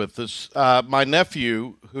Maxwell is with us. My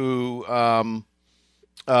nephew, who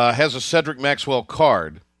has a Cedric Maxwell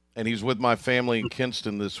card, and he's with my family in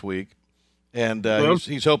Kinston this week. And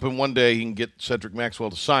he's hoping one day he can get Cedric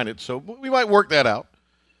Maxwell to sign it. So we might work that out.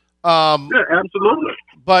 Yeah, absolutely.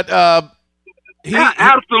 But I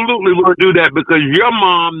absolutely want to do that because your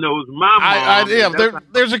mom knows my mom.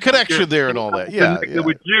 There's a connection there and all that. Yeah,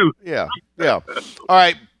 with you. Yeah. All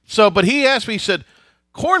right. So, but he asked me, he said,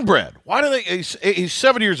 Cornbread, why do they, he's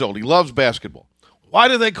 7 years old. He loves basketball. Why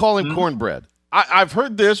do they call him Cornbread? I've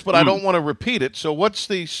heard this, but I don't want to repeat it. So what's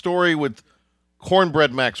the story with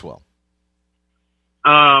Cornbread Maxwell?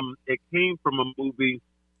 It came from a movie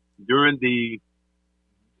during the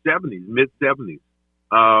 70s, mid-70s.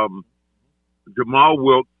 Jamal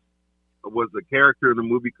Wilkes was a character in a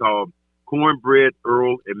movie called Cornbread,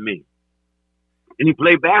 Earl, and Me. And he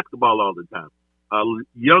played basketball all the time.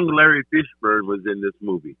 Young Larry Fishburne was in this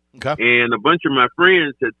movie. Okay. And a bunch of my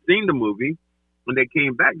friends had seen the movie, when they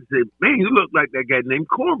came back and said, "Man, you look like that guy named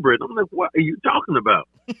Cornbread." I'm like, "What are you talking about?"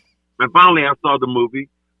 And finally, I saw the movie.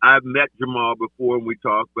 I've met Jamal before and we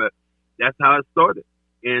talked, but that's how it started.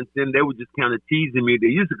 And then they were just kind of teasing me. They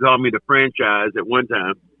used to call me the franchise at one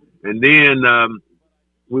time. And then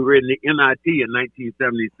we were in the NIT in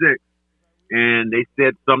 1976, and they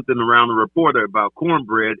said something around the reporter about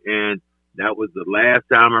Cornbread, and that was the last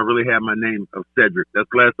time I really had my name of Cedric. That's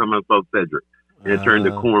the last time I saw Cedric, and it turned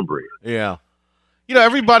to Cornbread. Yeah. You know,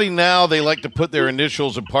 everybody now, they like to put their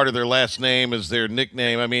initials and part of their last name as their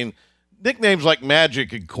nickname. I mean, nicknames like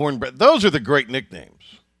Magic and Cornbread, those are the great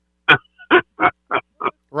nicknames.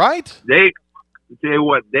 Right? They, tell you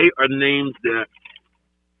what, they are names that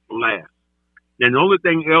last. And the only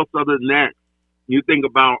thing else other than that, you think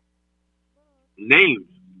about names.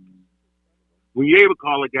 When you're able to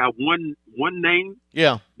call a guy one name,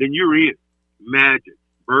 yeah, then you're in. Magic,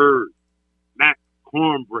 Bird, Mac,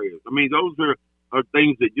 Cornbread. I mean, those are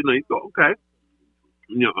things that, you know, you go, okay.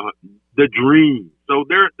 You know, the Dream. So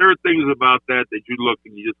there are things about that you look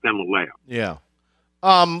and you just kind of laugh. Yeah.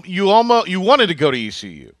 You wanted to go to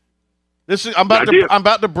ECU. I'm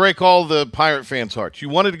about to break all the Pirate fans' hearts. You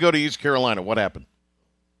wanted to go to East Carolina. What happened?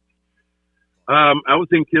 I was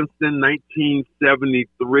in Kinston,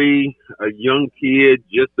 1973, a young kid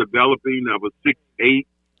just developing. I was 6'8",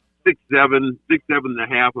 6'7",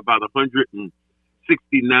 6'7.5", about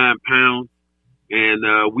 169 pounds.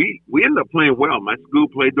 And we ended up playing well. My school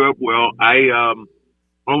played up well. I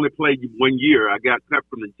only played 1 year. I got cut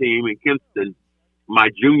from the team in Kinston my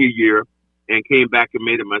junior year and came back and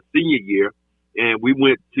made it my senior year. And we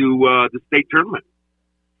went to the state tournament.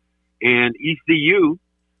 And ECU,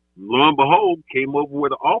 lo and behold, came over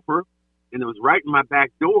with an offer, and it was right in my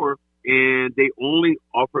back door, and they only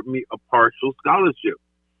offered me a partial scholarship.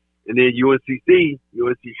 And then UNC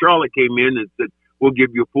Charlotte came in and said, "We'll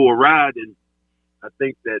give you a full ride." And I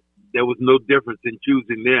think that there was no difference in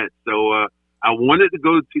choosing that. So I wanted to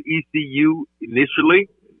go to ECU initially,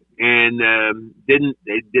 and they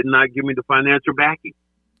did not give me the financial backing.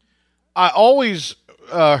 I always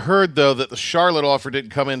heard, though, that the Charlotte offer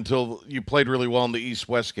didn't come in until you played really well in the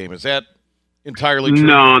East-West game. Is that entirely true?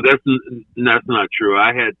 No, that's not true.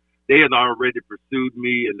 They had already pursued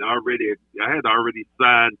me, and I had already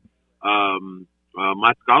signed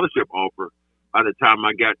my scholarship offer by the time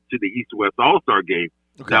I got to the East-West All-Star game.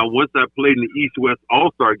 Okay. Now, once I played in the East-West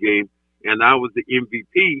All-Star game, and I was the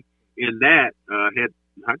MVP in that,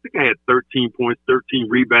 I think I had 13 points, 13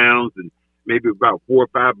 rebounds, and maybe about 4 or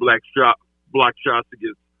 5 block shots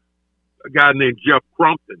against a guy named Jeff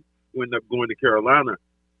Crumpton, who ended up going to Carolina.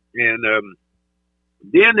 And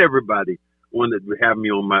then everybody wanted to have me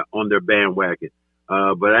on their bandwagon.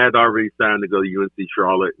 But I had already signed to go to UNC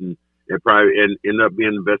Charlotte, and it probably ended up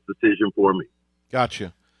being the best decision for me.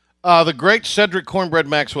 Gotcha. The great Cedric Cornbread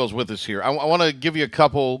Maxwell is with us here. I want to give you a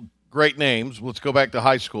couple great names. Let's go back to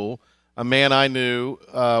high school. A man I knew.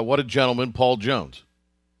 What a gentleman, Paul Jones.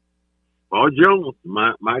 Paul Jones,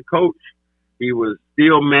 my coach. He was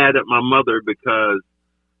still mad at my mother because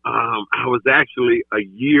I was actually a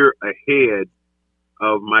year ahead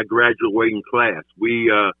of my graduating class.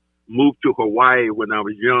 We moved to Hawaii when I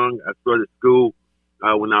was young. I started school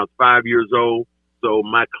when I was 5 years old. So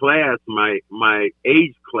my class, my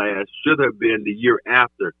age class, should have been the year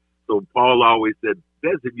after. So Paul always said,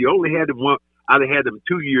 "Des, if you only had one, I'd have had them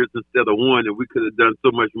 2 years instead of one, and we could have done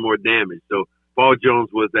so much more damage." So Paul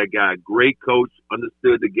Jones was that guy. Great coach,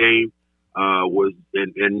 understood the game,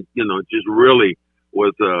 and you know, just really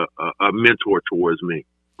was a mentor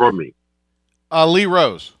for me. Lee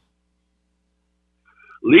Rose.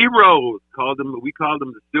 Lee Rose we called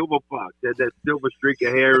him the Silver Fox. Had that silver streak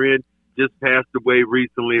of hair in. Just passed away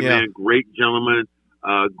recently, man. Great gentleman,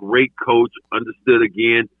 great coach, understood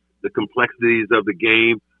again the complexities of the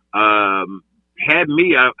game. Had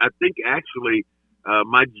me, I think actually,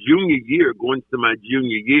 my junior year, going to my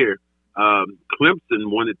junior year,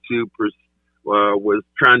 Clemson was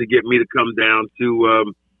trying to get me to come down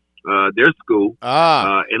to their school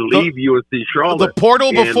and leave UNC Charlotte. The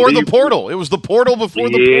portal before the portal. It was the portal before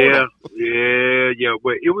the portal. Yeah.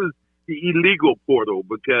 But it was the illegal portal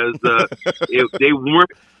because they weren't.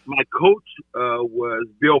 My coach was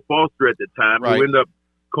Bill Foster at the time, who ended up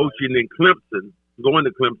coaching in Clemson, going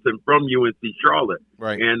to Clemson from UNC Charlotte.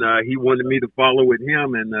 Right. And he wanted me to follow with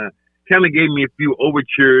him and kind of gave me a few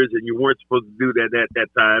overtures, and you weren't supposed to do that at that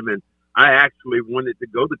time. And I actually wanted to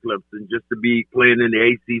go to Clemson just to be playing in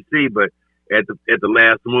the ACC, but at the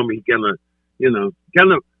last moment, he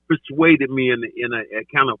kind of persuaded me in a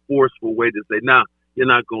kind of forceful way to say, "Nah, you're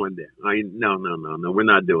not going there. No, we're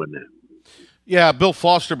not doing that." Yeah, Bill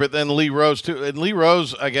Foster, but then Lee Rose too. And Lee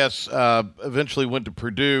Rose, I guess, eventually went to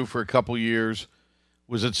Purdue for a couple years.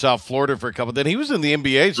 Was at South Florida for a couple. Then he was in the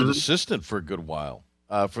NBA as an assistant for a good while,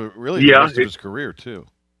 for really the rest of his career too.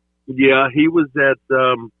 Yeah, he was at.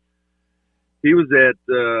 Let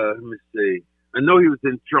me see. I know he was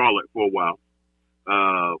in Charlotte for a while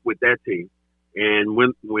with that team, and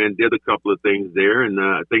went did a couple of things there. And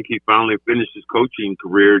I think he finally finished his coaching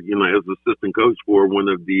career, as assistant coach for one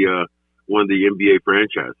of the NBA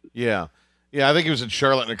franchises. Yeah, I think he was in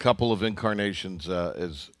Charlotte in a couple of incarnations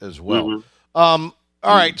as well. Mm-hmm.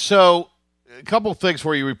 All right, so a couple of things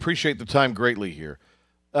for you. We appreciate the time greatly here.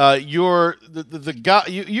 You're the guy.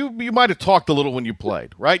 You might have talked a little when you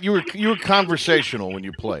played, right? You were conversational when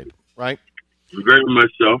you played, right? Very much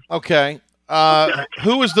so. Okay.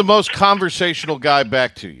 Who was the most conversational guy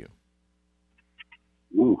back to you?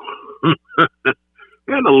 Ooh.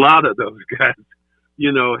 And a lot of those guys,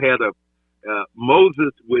 had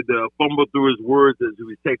Moses would fumble through his words as he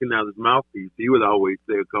was taking out his mouthpiece. He would always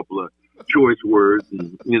say a couple of choice words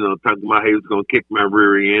and, talking about how he was going to kick my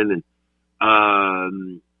rear end.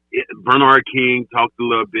 And Bernard King talked a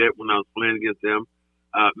little bit when I was playing against him.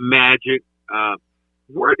 Magic.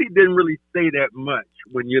 Worthy didn't really say that much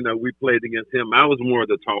when, we played against him. I was more of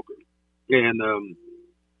the talker. And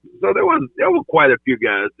so there were quite a few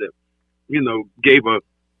guys that, gave a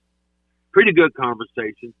pretty good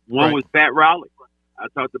conversation. One was Pat Riley. I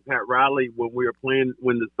talked to Pat Riley when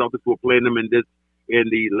the Celtics were playing them in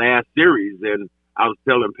the last series, and I was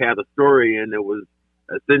telling Pat a story, and it was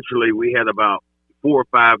essentially we had about 4 or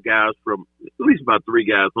 5 guys from at least about 3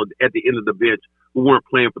 guys at the end of the bench who weren't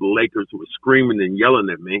playing for the Lakers who were screaming and yelling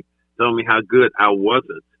at me, telling me how good I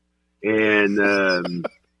wasn't. And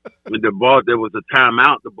when there was a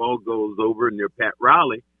timeout, the ball goes over near Pat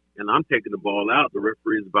Riley, and I'm taking the ball out. The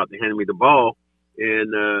referee is about to hand me the ball,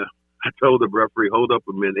 and I told the referee, hold up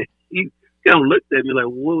a minute. He kind of looked at me like,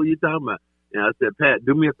 what were you talking about? And I said, Pat,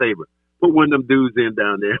 do me a favor. Put one of them dudes in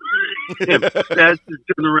down there. And Pat just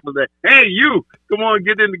turned around and said, hey, you, come on,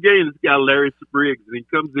 get in the game. This guy, Larry Spriggs, and he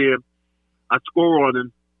comes in. I score on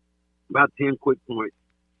him about 10 quick points.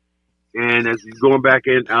 And as he's going back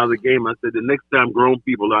out of the game, I said, the next time grown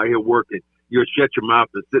people are out here working, you'll shut your mouth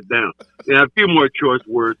and sit down. And a few more choice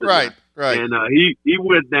words. Right. And he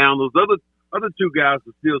went down. Those other 2 guys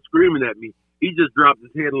were still screaming at me. He just dropped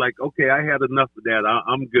his head like, okay, I had enough of that.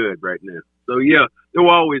 I'm good right now. So, yeah, there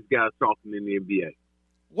were always guys talking in the NBA.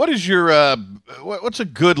 What is your what's a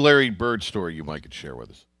good Larry Bird story you might could share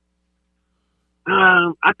with us?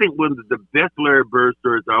 I think one of the best Larry Bird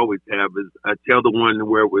stories I always have is I tell the one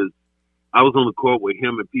where I was on the court with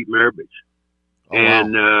him and Pete Maravich. Oh,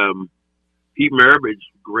 and wow. Pete Maravich,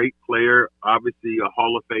 great player, obviously a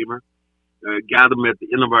Hall of Famer. Got him at the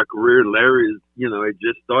end of our career. Larry is, had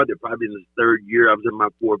just started probably in his 3rd year. I was in my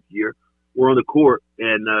 4th year. We're on the court,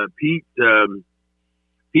 and Pete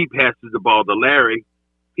passes the ball to Larry.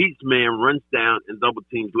 Pete's man runs down and double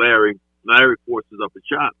teams Larry. Larry forces up a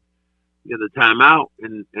shot. Get a timeout,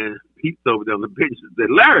 and Pete's over there on the bench and said,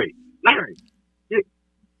 Larry,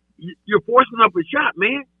 you're forcing up a shot,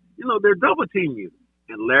 man. They're double teaming you.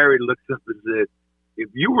 And Larry looks up and said, if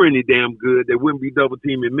you were any damn good, they wouldn't be double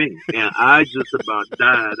teaming me. And I just about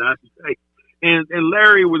died. And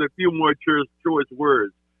Larry with a few more choice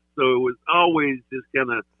words. So it was always just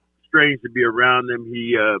kind of strange to be around him.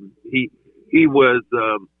 He was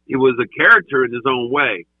a character in his own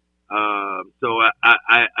way. So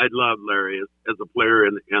I love Larry as a player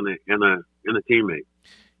and a teammate.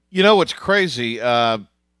 What's crazy that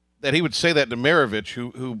he would say that to Maravich,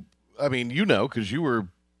 who I mean, because you're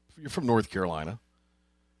from North Carolina.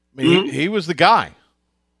 I mean, he was the guy.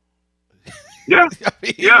 Yeah, I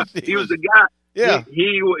mean, he was the guy. Yeah,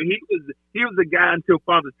 he was the guy until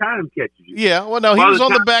Father Time catches you. Yeah, well, no, he was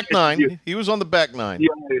on the back nine. He was on the back nine. Yeah,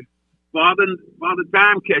 Father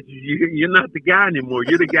Time catches you. You're not the guy anymore.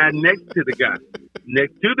 You're the guy next to the guy,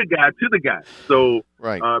 next to the guy. So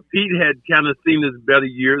right. Pete had kind of seen his better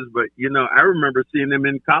years, but I remember seeing him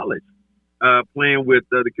in college playing with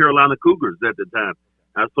the Carolina Cougars at the time.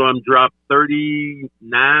 I saw him drop 39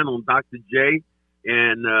 on Dr. J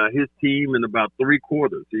and his team in about 3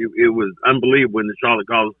 quarters. It was unbelievable in the Charlotte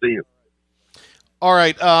Coliseum. All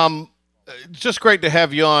right. Just great to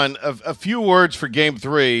have you on. A few words for Game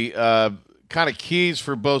 3. Kind of keys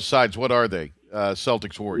for both sides. What are they?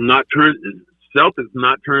 Celtics Warriors. Celtics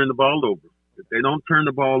not turning the ball over. If they don't turn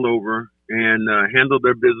the ball over and handle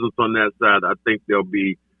their business on that side, I think they'll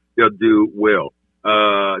do well.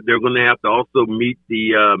 They're going to have to also meet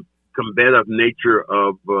the combative nature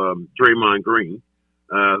of Draymond Green,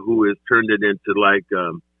 who has turned it into like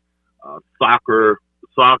soccer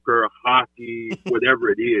soccer, hockey, whatever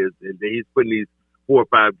it is, and he's putting these 4 or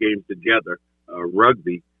 5 games together,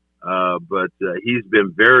 rugby. But he's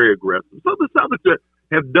been very aggressive. So the Celtics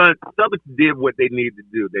Celtics did what they needed to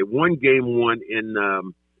do. They won game 1 in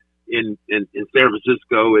San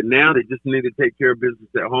Francisco, and now they just need to take care of business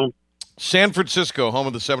at home. San Francisco, home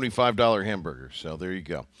of the $75 hamburger. So there you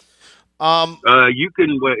go. You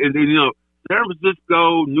can, San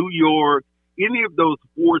Francisco, New York, any of those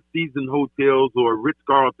 4-season hotels or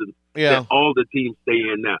Ritz-Carltons that all the teams stay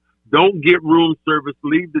in now. Don't get room service.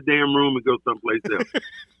 Leave the damn room and go someplace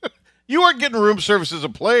else. You weren't getting room service as a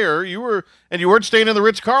player. You weren't staying in the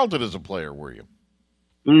Ritz-Carlton as a player, were you?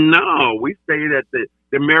 No, we stayed at the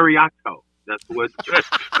Marriotto. That's where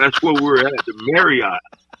we were at, the Marriott.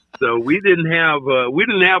 So we didn't have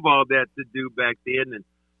all that to do back then. And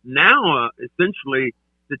now, essentially,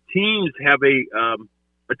 the teams have a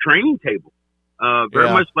training table, very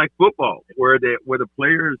much like football, where the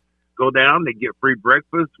players go down, they get free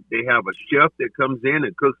breakfast. They have a chef that comes in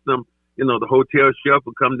and cooks them. The hotel chef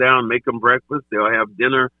will come down and make them breakfast. They'll have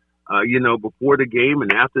dinner, before the game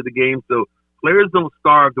and after the game. So players don't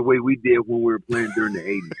starve the way we did when we were playing during the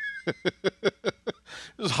 80s. It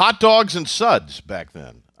was hot dogs and suds back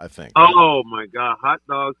then, I think. Oh, my God. Hot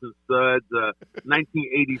dogs and suds.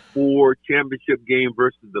 1984 championship game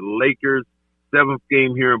versus the Lakers. 7th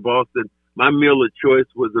game here in Boston. My meal of choice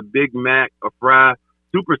was a Big Mac, a fry,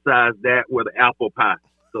 supersized that with apple pie.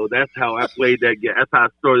 So that's how I played that game. That's how I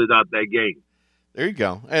started out that game. There you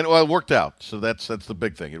go. And it worked out. So that's the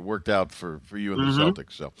big thing. It worked out for you and the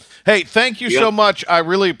Celtics. So, hey, thank you so much. I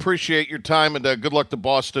really appreciate your time, and good luck to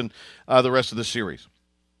Boston the rest of the series.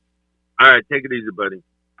 All right, take it easy, buddy.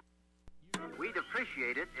 We'd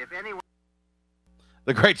appreciate it if anyone.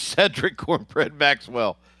 The great Cedric Cornbread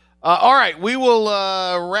Maxwell. All right, we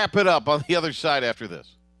will wrap it up on the other side after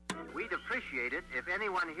this. We'd appreciate it if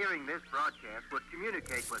anyone hearing this broadcast would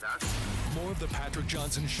communicate with us. More of the Patrick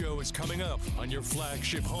Johnson Show is coming up on your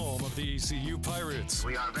flagship home of the ECU Pirates.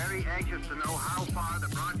 We are very anxious to know how far the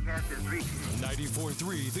broadcast is reaching.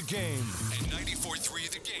 94.3 The Game and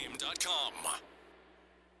 94.3thegame.com.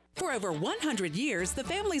 For over 100 years, the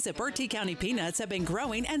families at Bertie County Peanuts have been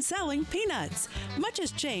growing and selling peanuts. Much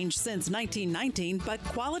has changed since 1919, but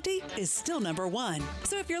quality is still number one.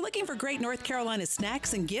 So if you're looking for great North Carolina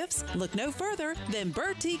snacks and gifts, look no further than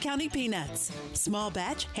Bertie County Peanuts. Small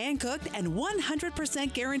batch, hand-cooked, and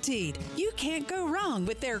 100% guaranteed. You can't go wrong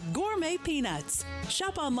with their gourmet peanuts.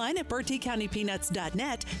 Shop online at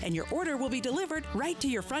BertieCountyPeanuts.net, and your order will be delivered right to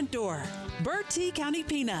your front door. Bertie County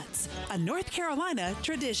Peanuts, a North Carolina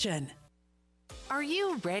tradition. Are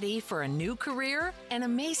you ready for a new career? An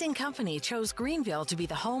amazing company chose Greenville to be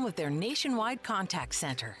the home of their nationwide contact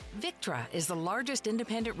center. Victra is the largest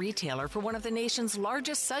independent retailer for one of the nation's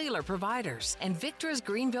largest cellular providers, and Victra's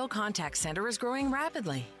Greenville Contact Center is growing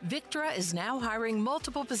rapidly. Victra is now hiring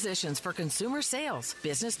multiple positions for consumer sales,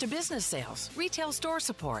 business-to-business sales, retail store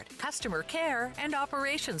support, customer care, and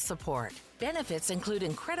operations support. Benefits include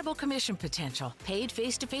incredible commission potential, paid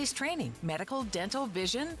face-to-face training, medical, dental,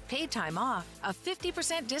 vision, paid time off, a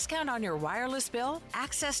 50% discount on your wireless bill,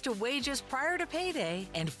 access to wages prior to payday,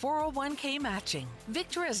 and 401k matching.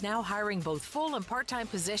 Victra is now hiring both full and part-time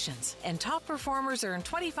positions, and top performers earn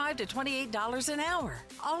 $25 to $28 an hour.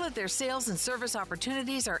 All of their sales and service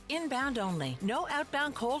opportunities are inbound only, no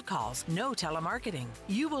outbound cold calls, no telemarketing.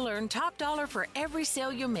 You will earn top dollar for every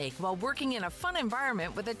sale you make while working in a fun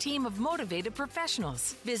environment with a team of motivated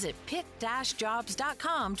professionals. Visit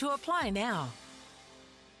pick-jobs.com to apply now.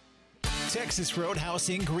 Texas Roadhouse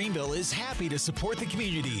in Greenville is happy to support the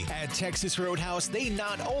community. At Texas Roadhouse, they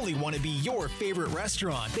not only want to be your favorite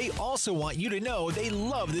restaurant, they also want you to know they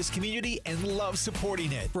love this community and love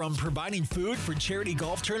supporting it. From providing food for charity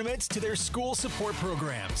golf tournaments to their school support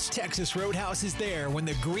programs, Texas Roadhouse is there when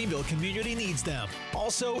the Greenville community needs them.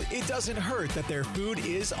 Also, it doesn't hurt that their food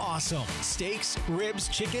is awesome. Steaks, ribs,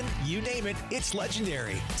 chicken, you name it, it's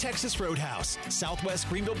legendary. Texas Roadhouse, Southwest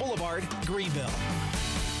Greenville Boulevard, Greenville.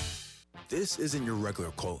 This isn't your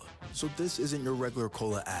regular cola, so this isn't your regular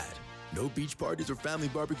cola ad. No beach parties or family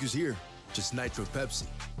barbecues here, just Nitro Pepsi,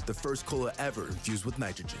 the first cola ever infused with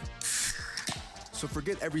nitrogen. So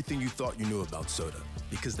forget everything you thought you knew about soda,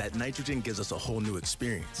 because that nitrogen gives us a whole new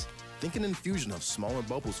experience. Think an infusion of smaller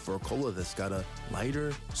bubbles for a cola that's got a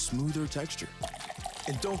lighter, smoother texture.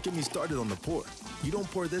 And don't get me started on the pour. You don't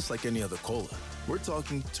pour this like any other cola. We're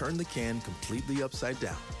talking turn the can completely upside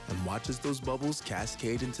down and watch as those bubbles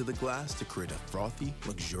cascade into the glass to create a frothy,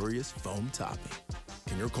 luxurious foam topping.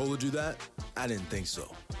 Can your cola do that? I didn't think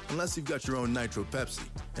so. Unless you've got your own Nitro Pepsi.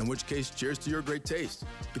 In which case, cheers to your great taste.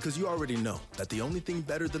 Because you already know that the only thing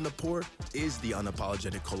better than the pour is the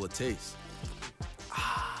unapologetic cola taste.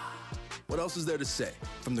 What else is there to say?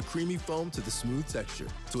 From the creamy foam to the smooth texture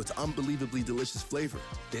to its unbelievably delicious flavor,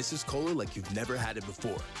 this is cola like you've never had it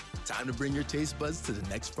before. Time to bring your taste buds to the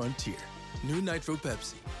next frontier. New Nitro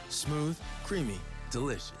Pepsi. Smooth, creamy,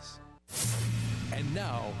 delicious. And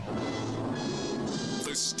now,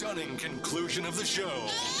 the stunning conclusion of the show.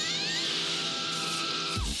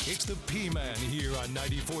 It's the P-Man here on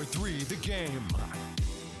 94.3 The Game.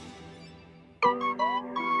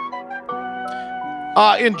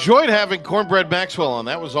 Enjoyed having Cornbread Maxwell on.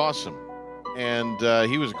 That was awesome. And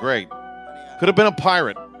he was great. Could have been a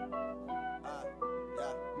pirate.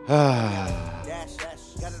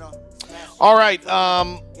 All right.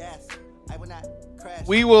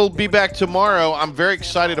 We will be back tomorrow. I'm very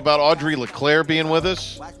excited about Audrey LeClaire being with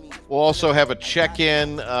us. We'll also have a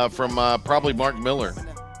check-in from probably Mark Miller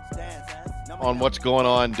on what's going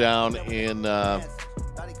on down in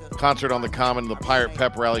Concert on the Common, the Pirate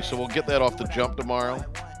Pep Rally. So we'll get that off the jump tomorrow.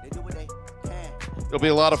 It'll be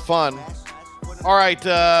a lot of fun. All right.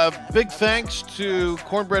 Big thanks to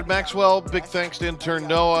Cornbread Maxwell. Big thanks to intern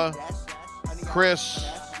Noah, Chris,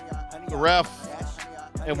 the ref.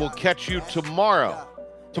 And we'll catch you tomorrow.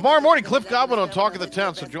 Tomorrow morning, Cliff Godwin on Talk of the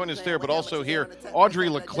Town, so join us there. But also hear Audrey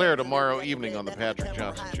LeClaire tomorrow evening on the Patrick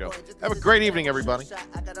Johnson Show. Have a great evening, everybody.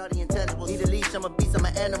 Need a leash, I'm a beast, I'm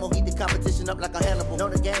an animal. Heat the competition up like a Hannibal. Know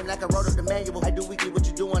the game like I wrote up the manual. I do weekly what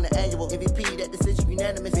you do on the annual. MVP, that decision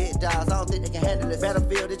unanimous. Big dials, I don't think they can handle it.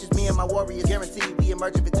 Battlefield, it's just me and my warriors. Guaranteed we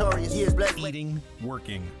emerge victorious. Years blessed. Eating,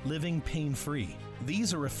 working, living pain-free.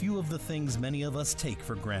 These are a few of the things many of us take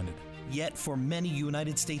for granted. Yet, for many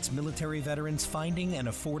United States military veterans, finding and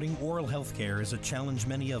affording oral health care is a challenge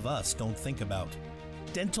many of us don't think about.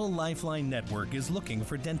 Dental Lifeline Network is looking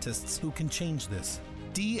for dentists who can change this.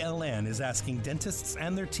 DLN is asking dentists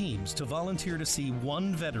and their teams to volunteer to see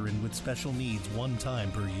one veteran with special needs one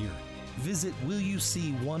time per year. Visit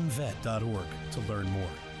willyouseeonevet.org to learn more.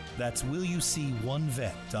 That's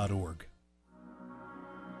willyouseeonevet.org.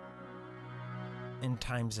 In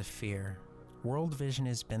times of fear, World Vision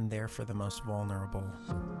has been there for the most vulnerable.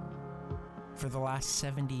 For the last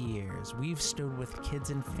 70 years, we've stood with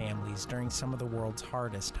kids and families during some of the world's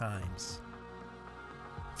hardest times.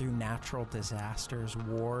 Through natural disasters,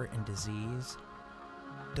 war, and disease,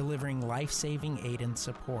 delivering life-saving aid and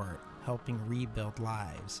support, helping rebuild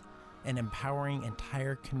lives, and empowering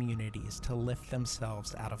entire communities to lift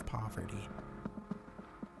themselves out of poverty.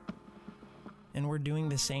 And we're doing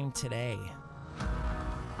the same today.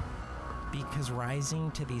 Because rising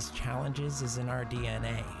to these challenges is in our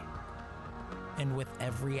DNA. And with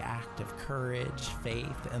every act of courage,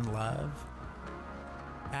 faith, and love,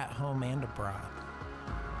 at home and abroad,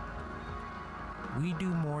 we do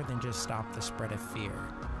more than just stop the spread of fear.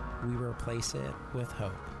 We replace it with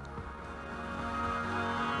hope.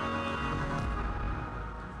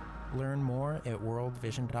 Learn more at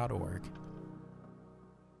worldvision.org.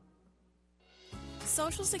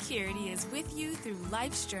 Social Security is with you through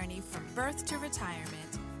life's journey from birth to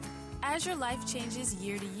retirement. As your life changes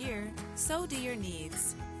year to year, so do your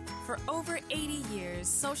needs. For over 80 years,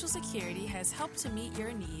 Social Security has helped to meet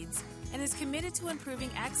your needs and is committed to improving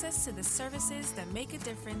access to the services that make a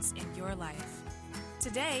difference in your life.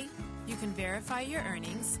 Today, you can verify your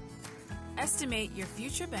earnings, estimate your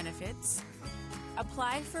future benefits,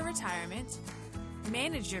 apply for retirement,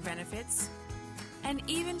 manage your benefits, and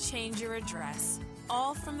even change your address,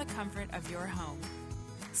 all from the comfort of your home.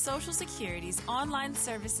 Social Security's online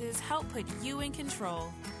services help put you in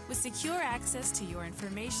control with secure access to your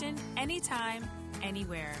information anytime,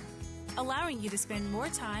 anywhere, allowing you to spend more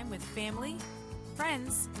time with family,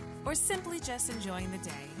 friends, or simply just enjoying the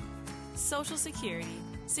day. Social Security,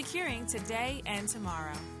 securing today and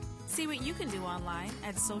tomorrow. See what you can do online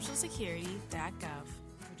at socialsecurity.gov.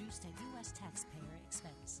 Produced at U.S. taxpayer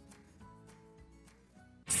expense.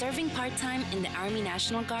 Serving part-time in the Army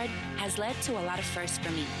National Guard has led to a lot of firsts for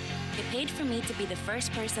me. It paid for me to be the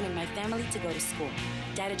first person in my family to go to school.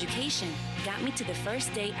 That education got me to the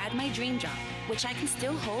first day at my dream job, which I can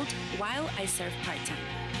still hold while I serve part-time.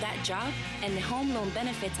 That job and the home loan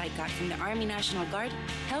benefits I got from the Army National Guard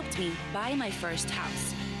helped me buy my first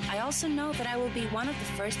house. I also know that I will be one of the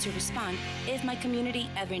first to respond if my community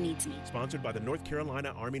ever needs me. Sponsored by the North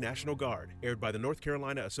Carolina Army National Guard. Aired by the North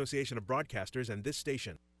Carolina Association of Broadcasters and this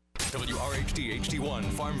station. WRHD HD1,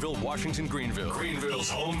 Farmville, Washington, Greenville. Greenville's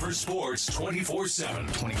home for sports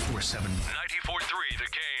 24/7. 24/7. 94.3 The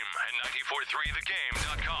Game and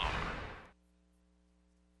 94.3thegame.com.